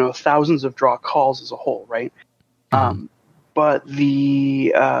get, thousands of draw calls as a whole, right? Mm-hmm. But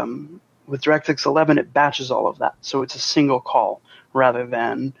with DirectX 11, it batches all of that. So it's a single call rather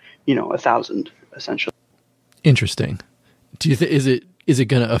than, 1,000, essentially. Interesting. Do you is it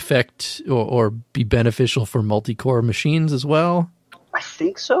going to affect or be beneficial for multi-core machines as well? I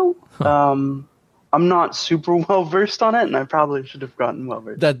think so. Huh. I'm not super well versed on it, and I probably should have gotten well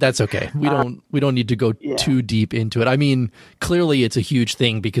versed. That's okay. We don't need to go too deep into it. I mean, clearly it's a huge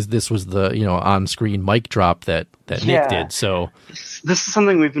thing because this was the on-screen mic drop that Nick did. So this is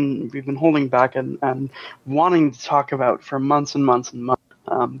something we've been holding back and wanting to talk about for months and months and months.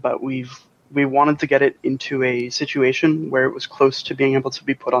 But we wanted to get it into a situation where it was close to being able to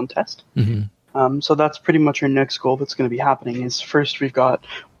be put on test. Mm-hmm. So that's pretty much our next goal that's going to be happening. Is first we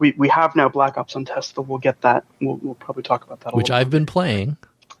have now Black Ops on test, but we'll get that. We'll probably talk about that. Which I've been playing.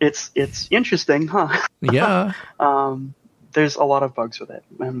 It's interesting, huh? Yeah. There's a lot of bugs with it,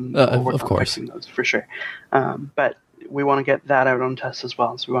 and we'll work on fixing those for sure. But we want to get that out on test as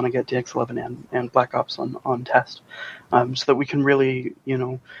well. So we want to get DX11 and Black Ops on test, so that we can really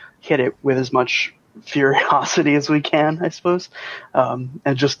hit it with as much furiosity as we can, I suppose, and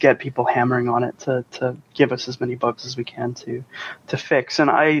just get people hammering on it to give us as many bugs as we can to fix. And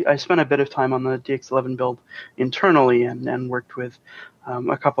I spent a bit of time on the DX11 build internally and worked with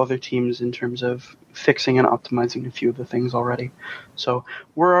a couple other teams in terms of fixing and optimizing a few of the things already. So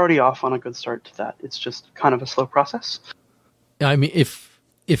we're already off on a good start to that. It's just kind of a slow process. I mean,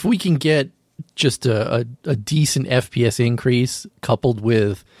 if we can get just a decent FPS increase coupled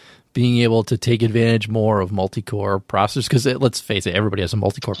with being able to take advantage more of multi-core processors, because let's face it, everybody has a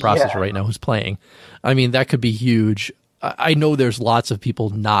multi-core processor right now who's playing. I mean, that could be huge. I know there's lots of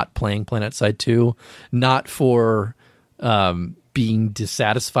people not playing Planetside 2, not for being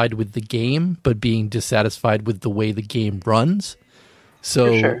dissatisfied with the game, but being dissatisfied with the way the game runs.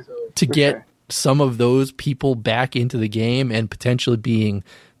 So to get some of those people back into the game and potentially being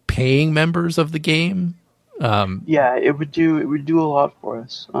paying members of the game, it would do a lot for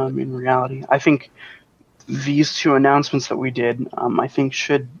us. In reality, I think these two announcements that we did, I think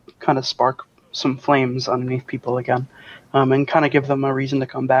should kind of spark some flames underneath people again, and kind of give them a reason to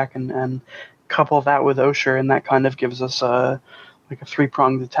come back and couple that with Osher, and that kind of gives us a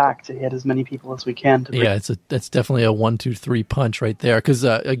three-pronged attack to hit as many people as we can. That's definitely a 1-2-3 punch right there. Because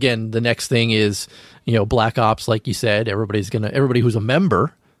again, the next thing is Black Ops, like you said, everybody who's a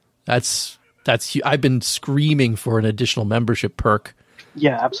member. That's I've been screaming for an additional membership perk.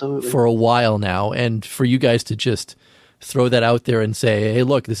 Yeah, absolutely. For a while now, and for you guys to just throw that out there and say, "Hey,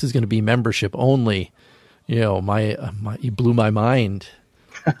 look, this is going to be membership only." You blew my mind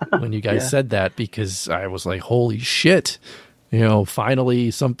when you guys said that, because I was like, "Holy shit!"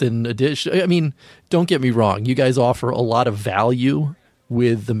 Finally something additional. I mean, don't get me wrong, you guys offer a lot of value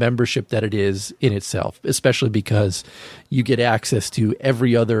with the membership that it is in itself, especially because you get access to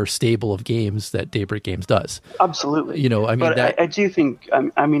every other stable of games that Daybreak Games does. Absolutely. You know, I mean, but I do think,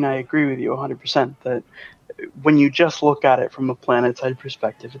 I mean, I agree with you 100% that when you just look at it from a Planetside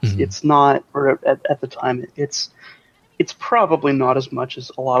perspective, it's not, or at the time, it's probably not as much as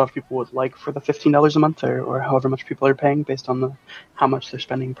a lot of people would like for the $15 a month or however much people are paying based on how much they're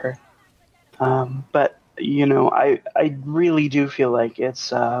spending per. But you know, I really do feel like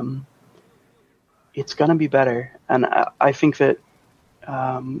it's going to be better, and I think that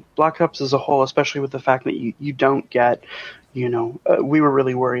Black Ops as a whole, especially with the fact that you don't get, you know, we were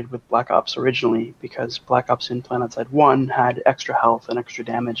really worried with Black Ops originally because Black Ops in Planetside 1 had extra health and extra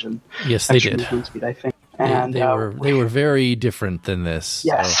damage and yes, they extra did. movement speed, I think. And they were very different than this.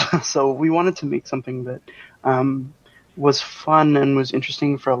 Yes, so we wanted to make something that was fun and was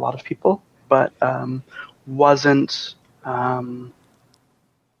interesting for a lot of people, but wasn't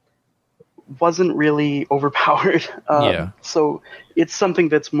really overpowered. So it's something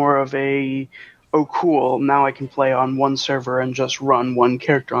that's more of a, oh cool, now I can play on one server and just run one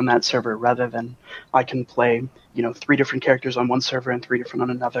character on that server rather than I can play, you know, 3 different characters on one server and 3 different on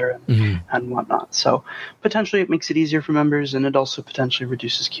another and whatnot. So potentially it makes it easier for members, and it also potentially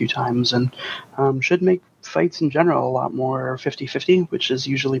reduces queue times and should make fights in general a lot more 50-50, which is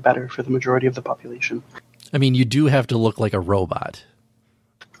usually better for the majority of the population. I mean, you do have to look like a robot.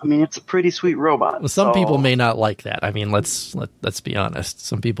 I mean, it's a pretty sweet robot. Well, some people may not like that. I mean, let's be honest.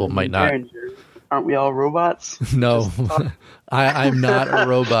 Some people might not. Aren't we all robots? No, I'm not a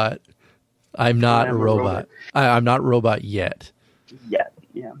robot. I'm not a robot. I'm not a robot yet. Yet,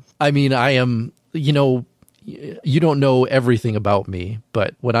 yeah. I mean, I am, you know, you don't know everything about me,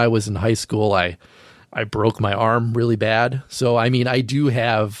 but when I was in high school, I broke my arm really bad. So, I mean, I do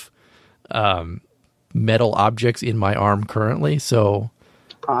have metal objects in my arm currently. So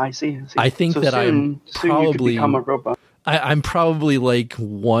I see. I think so that I'm probably you could become a robot. I'm probably like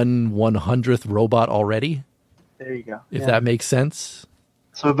 1/100th robot already. There you go. If that makes sense.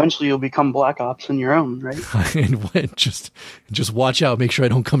 So eventually you'll become Black Ops on your own, right? And just watch out. Make sure I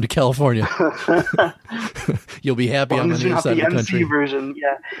don't come to California. You'll be happy I'm on the other side of the country. Version,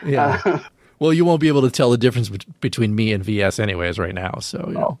 yeah. Well, you won't be able to tell the difference between me and VS anyways right now. So,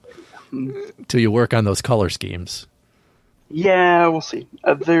 you know, until you work on those color schemes. Yeah, we'll see.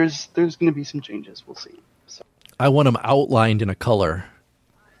 There's going to be some changes. We'll see. So. I want them outlined in a color.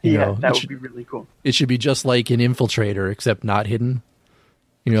 You know, that would be really cool. It should be just like an infiltrator, except not hidden.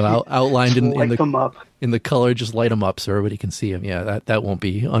 You know, outlined in the color. Just light them up so everybody can see them. Yeah, that won't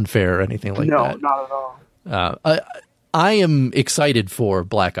be unfair or anything like that. No, not at all. I am excited for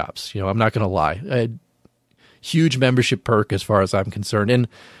Black Ops. You know, I'm not going to lie. Huge membership perk as far as I'm concerned. And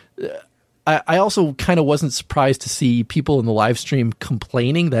I also kind of wasn't surprised to see people in the live stream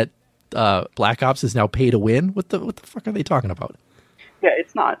complaining that Black Ops is now pay to win. What the fuck are they talking about? Yeah,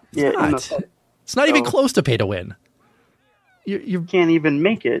 it's not. It's not even close to pay to win. You can't even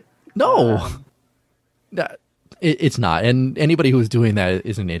make it. No, it's not. And anybody who's doing that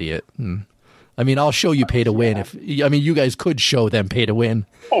is an idiot. I mean, I'll show you pay to win. You guys could show them pay to win.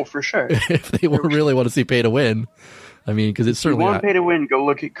 Oh, for sure. If they really want to see pay to win. I mean, because it's certainly if you want pay to win, go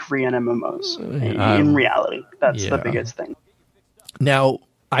look at Korean MMOs. In reality, that's the biggest thing. Now,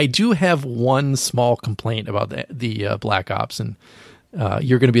 I do have one small complaint about the Black Ops, and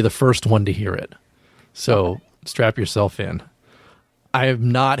you're going to be the first one to hear it. So strap yourself in. I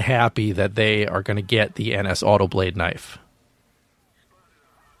am not happy that they are going to get the NS Autoblade knife.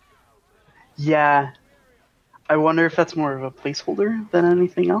 Yeah. I wonder if that's more of a placeholder than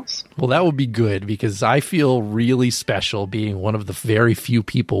anything else. Well, that would be good because I feel really special being one of the very few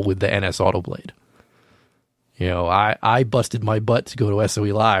people with the NS Autoblade. You know, I busted my butt to go to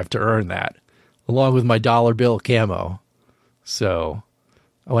SOE Live to earn that, along with my dollar bill camo. So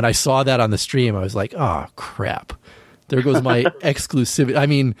when I saw that on the stream, I was like, oh, crap. There goes my exclusivity. I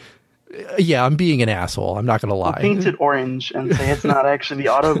mean, yeah, I'm being an asshole. I'm not going to lie. Paint it orange and say it's not actually the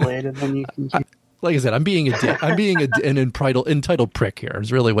Autoblade, and then you can keep... Like I said, I'm being an entitled prick here.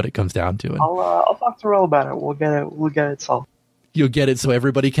 Is really what it comes down to. And I'll talk to Roll about it. We'll get it solved. You'll get it so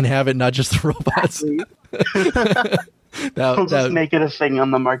everybody can have it, not just the robots. We'll just make it a thing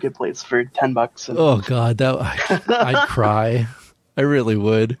on the marketplace for $10. Oh God, I'd cry. I really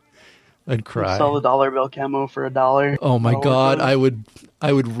would. I'd cry. Sell the dollar bill camo for $1. Oh my God, I would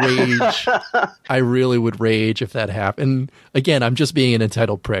rage. I really would rage if that happened. And again, I'm just being an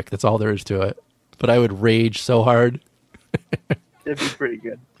entitled prick. That's all there is to it. But I would rage so hard. It'd be pretty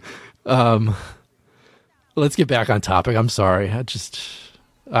good. Let's get back on topic. I'm sorry.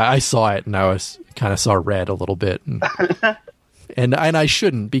 I saw it and I was kind of saw red a little bit. and I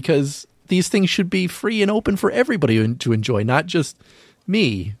shouldn't, because these things should be free and open for everybody to enjoy, not just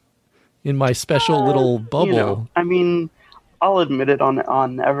me in my special little bubble. You know, I mean, I'll admit it, on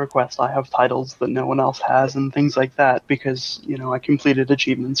EverQuest I have titles that no one else has and things like that, because, you know, I completed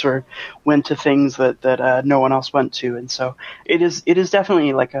achievements or went to things that no one else went to, and so it is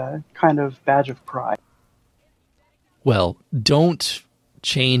definitely like a kind of badge of pride. Well, don't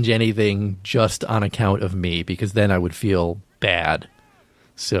change anything just on account of me, because then I would feel bad.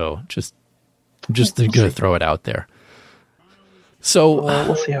 So I'm just going to throw it out there. So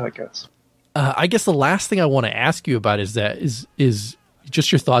we'll see how it goes. I guess the last thing I want to ask you about is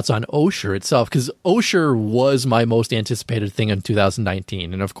just your thoughts on Osher itself, because Osher was my most anticipated thing in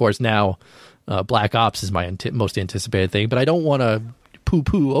 2019, and of course now Black Ops is my most anticipated thing. But I don't want to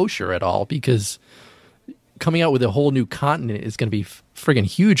poo-poo Osher at all, because coming out with a whole new continent is going to be friggin'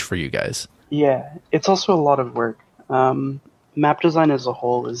 huge for you guys. Yeah, it's also a lot of work. Map design as a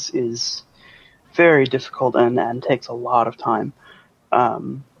whole is very difficult and takes a lot of time.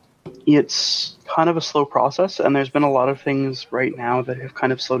 It's kind of a slow process, and there's been a lot of things right now that have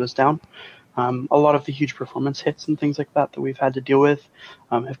kind of slowed us down. A lot of the huge performance hits and things like that we've had to deal with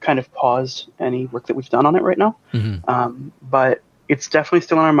have kind of paused any work that we've done on it right now. Mm-hmm. But it's definitely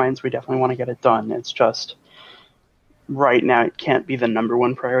still in our minds. We definitely want to get it done. It's just right now it can't be the number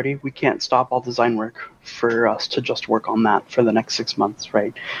one priority. We can't stop all design work for us to just work on that for the next 6 months,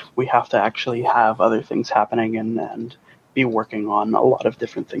 right? We have to actually have other things happening and be working on a lot of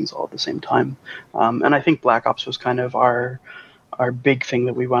different things all at the same time. And I think Black Ops was kind of our big thing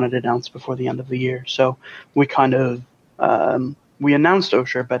that we wanted to announce before the end of the year. So we kind of we announced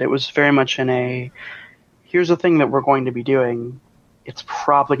Osher, but it was very much in a, here's a thing that we're going to be doing. It's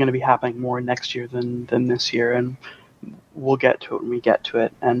probably going to be happening more next year than this year, and we'll get to it when we get to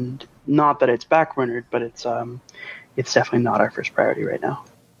it. And not that it's backburnered, but it's definitely not our first priority right now.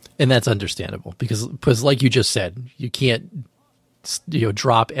 And that's understandable, because like you just said, you can't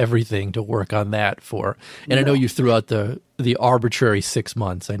drop everything to work on that for. And no. I know you threw out the arbitrary 6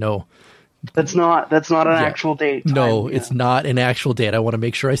 months. I know that's not an actual date. No, it's not an actual date. I want to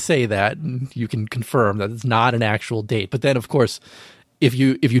make sure I say that, and you can confirm that it's not an actual date. But then, of course, if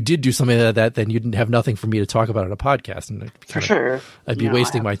you did do something like that, then you'd have nothing for me to talk about on a podcast, and sure, I'd be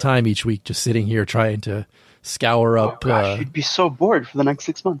wasting my time each week just sitting here trying to scour up. You'd be so bored for the next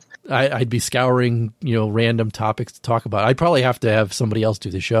 6 months. I'd be scouring, random topics to talk about. I'd probably have to have somebody else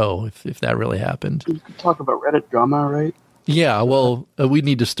do the show if that really happened. You could talk about Reddit drama, right? Yeah, well, we'd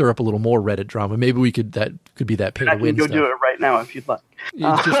need to stir up a little more Reddit drama. Maybe that could be that pay to win. Go stuff. Do it right now if you'd like.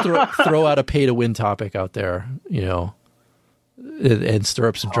 Just throw out a pay to win topic out there, and stir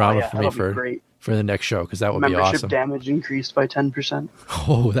up some drama for me for the next show, because that would be awesome. Membership damage increased by 10%.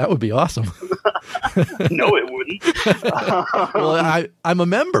 Oh, that would be awesome. No, it wouldn't. Well, I'm a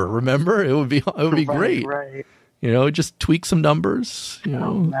member. Remember, it would be great. Right. Just tweak some numbers.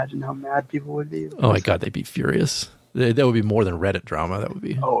 Imagine how mad people would be. Oh my God, they'd be furious. That would be more than Reddit drama. That would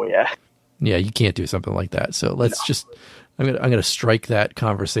be. Oh yeah. Yeah, you can't do something like that. So let's just. I'm gonna strike that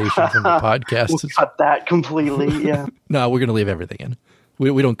conversation from the podcast. We'll cut that completely. Yeah. No, we're gonna leave everything in.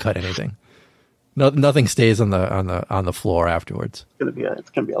 We don't cut anything. No, nothing stays on the floor afterwards. It's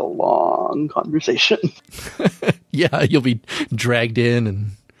gonna be a long conversation. Yeah, you'll be dragged in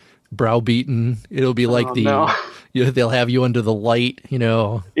and browbeaten. It'll be like they'll have you under the light.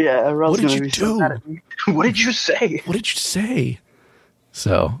 Yeah. What did you do? So mad at me. What did you say? What did you say?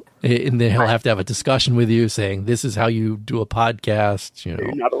 So, and then he'll have to have a discussion with you, saying this is how you do a podcast.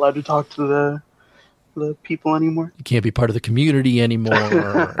 You're not allowed to talk to the people anymore. You can't be part of the community anymore,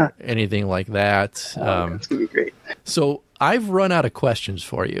 or anything like that. It's gonna be great. So I've run out of questions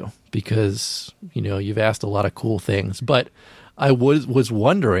for you, because you've asked a lot of cool things, but I was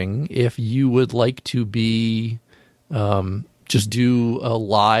wondering if you would like to be just do a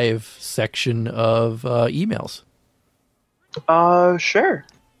live section of emails. Sure.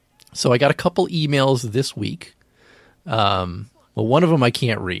 So I got a couple emails this week. Well, one of them I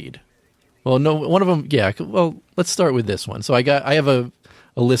can't read. Well, no, one of them, yeah. Well, let's start with this one. So I have a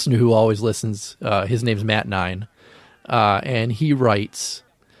listener who always listens. His name's Matt9, and he writes,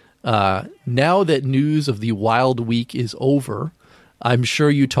 now that news of the Wild Week is over, I'm sure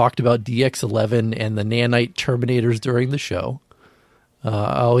you talked about DX11 and the nanite Terminators during the show.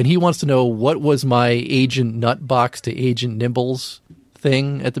 And he wants to know, what was my Agent Nutbox to Agent Nibbles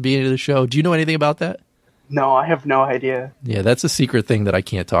thing at the beginning of the show? Do you know anything about that? No, I have no idea. Yeah, that's a secret thing that I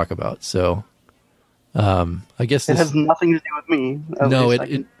can't talk about. So, I guess it has nothing to do with me. No,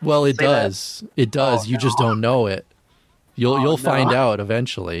 it does. It does. You just don't know it. You'll find out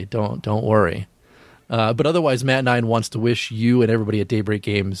eventually. Don't worry. But otherwise, Matt9 wants to wish you and everybody at Daybreak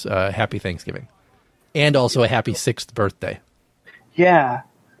Games happy Thanksgiving. And also a happy 6th birthday. Yeah,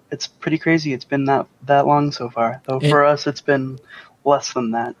 it's pretty crazy. It's been that long so far. Though for us, it's been less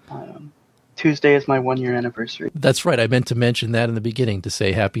than that. Tuesday is my 1-year anniversary. That's right. I meant to mention that in the beginning to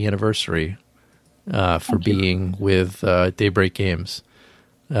say happy anniversary for being with Daybreak Games.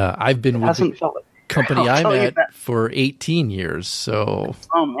 I've been with the company I'm at for 18 years. So,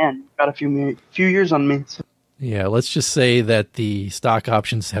 oh man, got a few years on me. So. Yeah, let's just say that the stock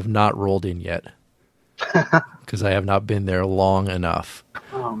options have not rolled in yet because I have not been there long enough.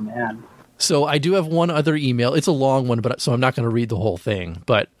 Oh man. So I do have one other email. It's a long one, so I'm not going to read the whole thing.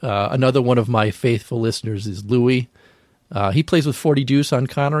 But another one of my faithful listeners is Louis. He plays with 40 Deuce on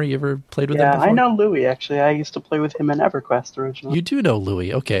Connery. You ever played with him before? Yeah, I know Louis, actually. I used to play with him in EverQuest originally. You do know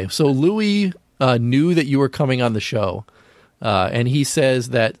Louis. Okay. So Louis knew that you were coming on the show. And he says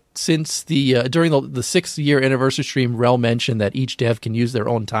that since during the 6th-year anniversary stream, Rel mentioned that each dev can use their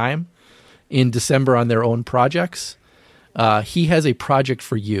own time in December on their own projects. He has a project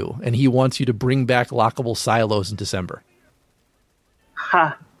for you, and he wants you to bring back lockable silos in December.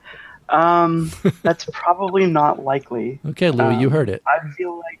 Ha. That's probably not likely. Okay, Louis, you heard it. I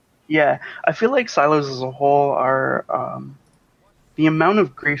feel like silos as a whole are the amount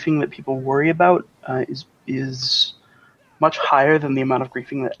of griefing that people worry about is much higher than the amount of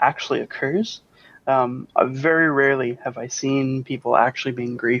griefing that actually occurs. Very rarely have I seen people actually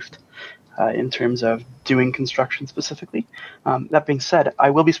being griefed in terms of doing construction specifically. That being said,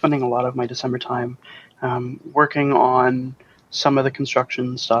 I will be spending a lot of my December time working on some of the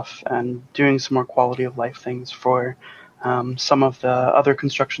construction stuff and doing some more quality of life things for some of the other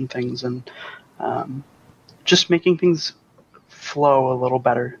construction things, and just making things flow a little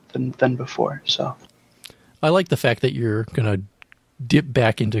better than before. So I like the fact that you're going to dip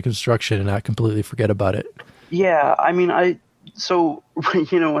back into construction and not completely forget about it. Yeah, I mean, so,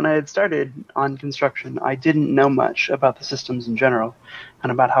 when I had started on construction, I didn't know much about the systems in general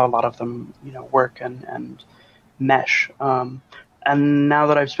and about how a lot of them, work and mesh. And now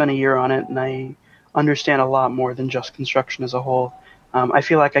that I've spent a year on it and I understand a lot more than just construction as a whole, I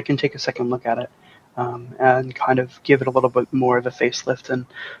feel like I can take a second look at it and kind of give it a little bit more of a facelift and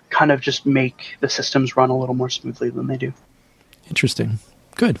kind of just make the systems run a little more smoothly than they do. Interesting.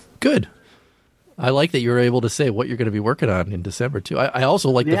 Good. I like that you're able to say what you're going to be working on in December, too. I also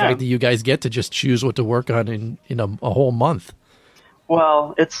like the fact that you guys get to just choose what to work on in a whole month.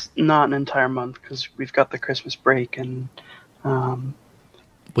 Well, it's not an entire month because we've got the Christmas break and...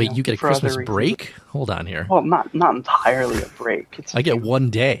 Wait, you get a Christmas break? Hold on here. Well, not entirely a break. I get 1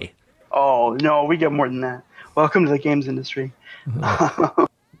 day. Oh, no, we get more than that. Welcome to the games industry.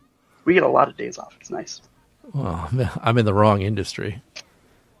 We get a lot of days off. It's nice. Well, I'm in the wrong industry.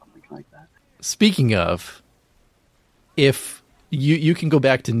 Something like that. Speaking of, if you can go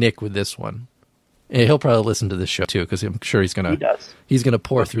back to Nick with this one, and he'll probably listen to this show too, because I'm sure he's gonna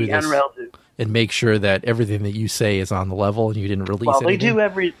pour through this and make sure that everything that you say is on the level and you didn't release. Well, they anything.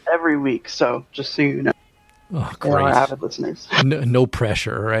 do every week, so just so you know. Oh, great! Our avid listeners. No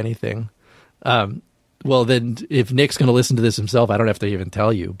pressure or anything. Well, then, if Nick's going to listen to this himself, I don't have to even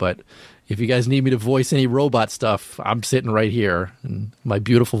tell you. But if you guys need me to voice any robot stuff, I'm sitting right here in my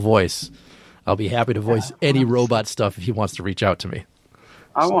beautiful voice. I'll be happy to voice any robot stuff if he wants to reach out to me.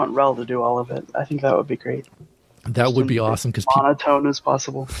 I want Rel to do all of it. I think that would be great. That would be awesome because monotone as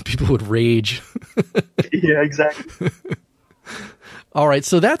possible. People would rage. Yeah, exactly. All right,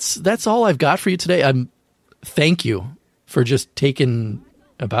 so that's all I've got for you today. Thank you for just taking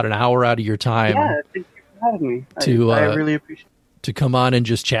about an hour out of your time. Yeah, thank you for having me. I really appreciate it. To come on and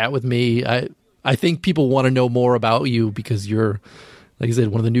just chat with me. I think people want to know more about you because you're, like I said,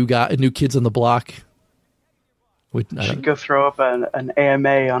 one of the new kids on the block. You should go throw up an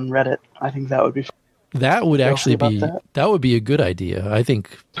AMA on Reddit. I think that would be fun. That would actually be that would be a good idea. I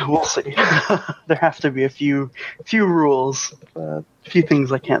think we'll see. There have to be a few rules, a few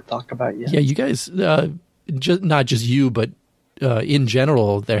things I can't talk about yet. Yeah, you guys, not just you, but in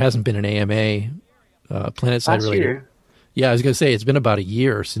general, there hasn't been an AMA Planetside related. Year. Yeah, I was going to say it's been about a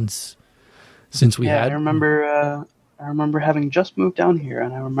year since we had. I remember having just moved down here,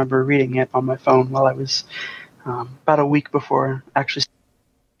 and I remember reading it on my phone while I was about a week before actually.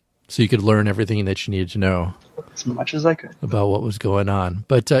 So you could learn everything that you needed to know. As much as I could. About what was going on.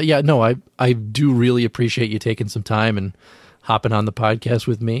 But I do really appreciate you taking some time and hopping on the podcast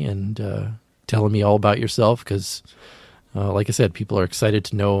with me and telling me all about yourself because, like I said, people are excited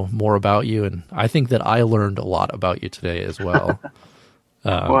to know more about you. And I think that I learned a lot about you today as well.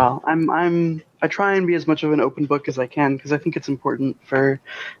 Well, I'm I try and be as much of an open book as I can because I think it's important for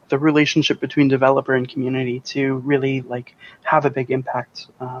the relationship between developer and community to really like have a big impact.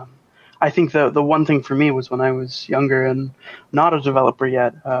 I think the one thing for me was when I was younger and not a developer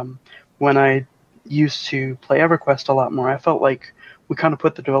yet, when I used to play EverQuest a lot more, I felt like we kind of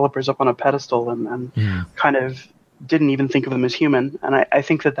put the developers up on a pedestal and kind of didn't even think of them as human. And I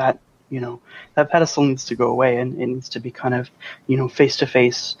think that pedestal needs to go away and it needs to be kind of, face to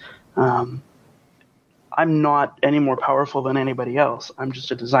face. I'm not any more powerful than anybody else. I'm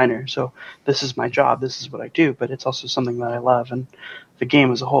just a designer. So this is my job. This is what I do, but it's also something that I love. And the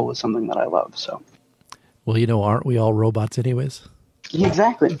game as a whole is something that I love. So, well, aren't we all robots anyways?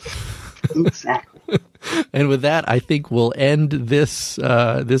 Exactly. Exactly. And with that, I think we'll end this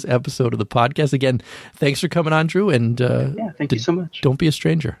episode of the podcast. Again, thanks for coming on, Drew. And thank you so much. Don't be a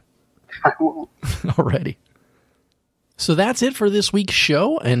stranger. I won't. Alrighty. So that's it for this week's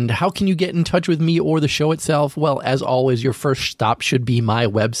show. And how can you get in touch with me or the show itself? Well, as always, your first stop should be my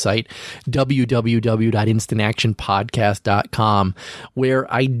website, www.instantactionpodcast.com.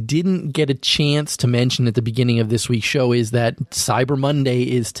 Where I didn't get a chance to mention at the beginning of this week's show is that Cyber Monday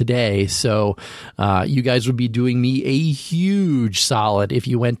is today. So you guys would be doing me a huge solid if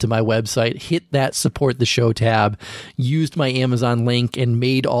you went to my website, hit that support the show tab, used my Amazon link, and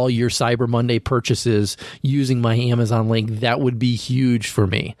made all your Cyber Monday purchases using my Amazon link. That would be huge for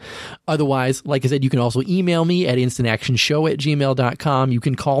me. Otherwise, like I said, you can also email me at instantactionshow@gmail.com. You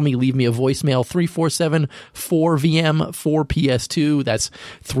can call me, leave me a voicemail, 347-4VM-4PS2. That's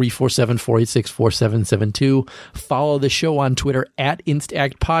 347-486-4772. Follow the show on Twitter at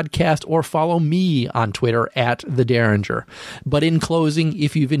InstActPodcast or follow me on Twitter at The Derringer. But in closing,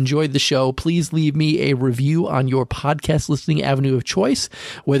 if you've enjoyed the show, please leave me a review on your podcast listening avenue of choice,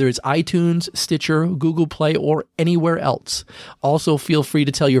 whether it's iTunes, Stitcher, Google Play, or anywhere else. Also, feel free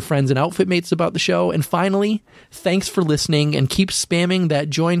to tell your friends and outfit mates about the show. And finally, thanks for listening and keep spamming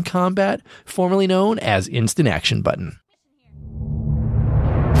that Join Combat, formerly known as Instant Action button.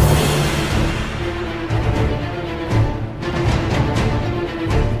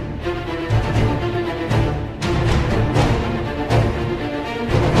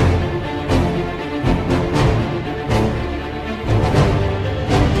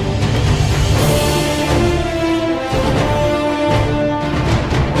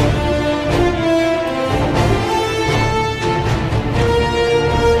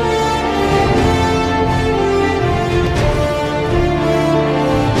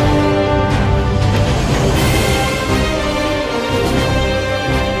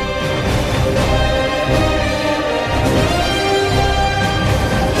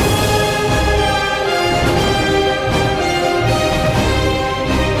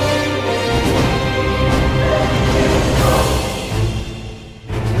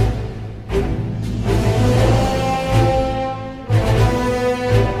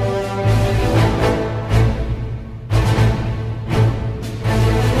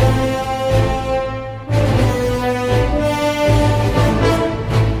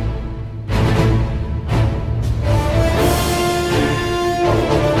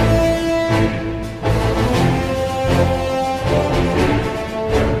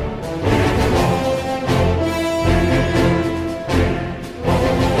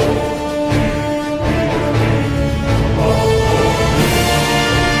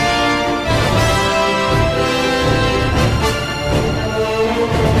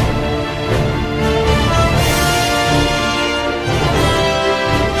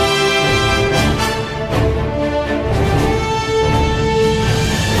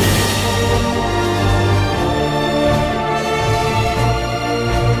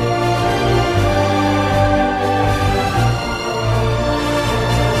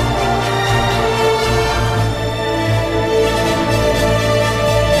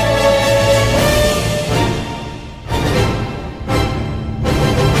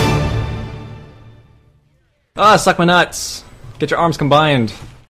 Suck my nuts. Get your arms combined.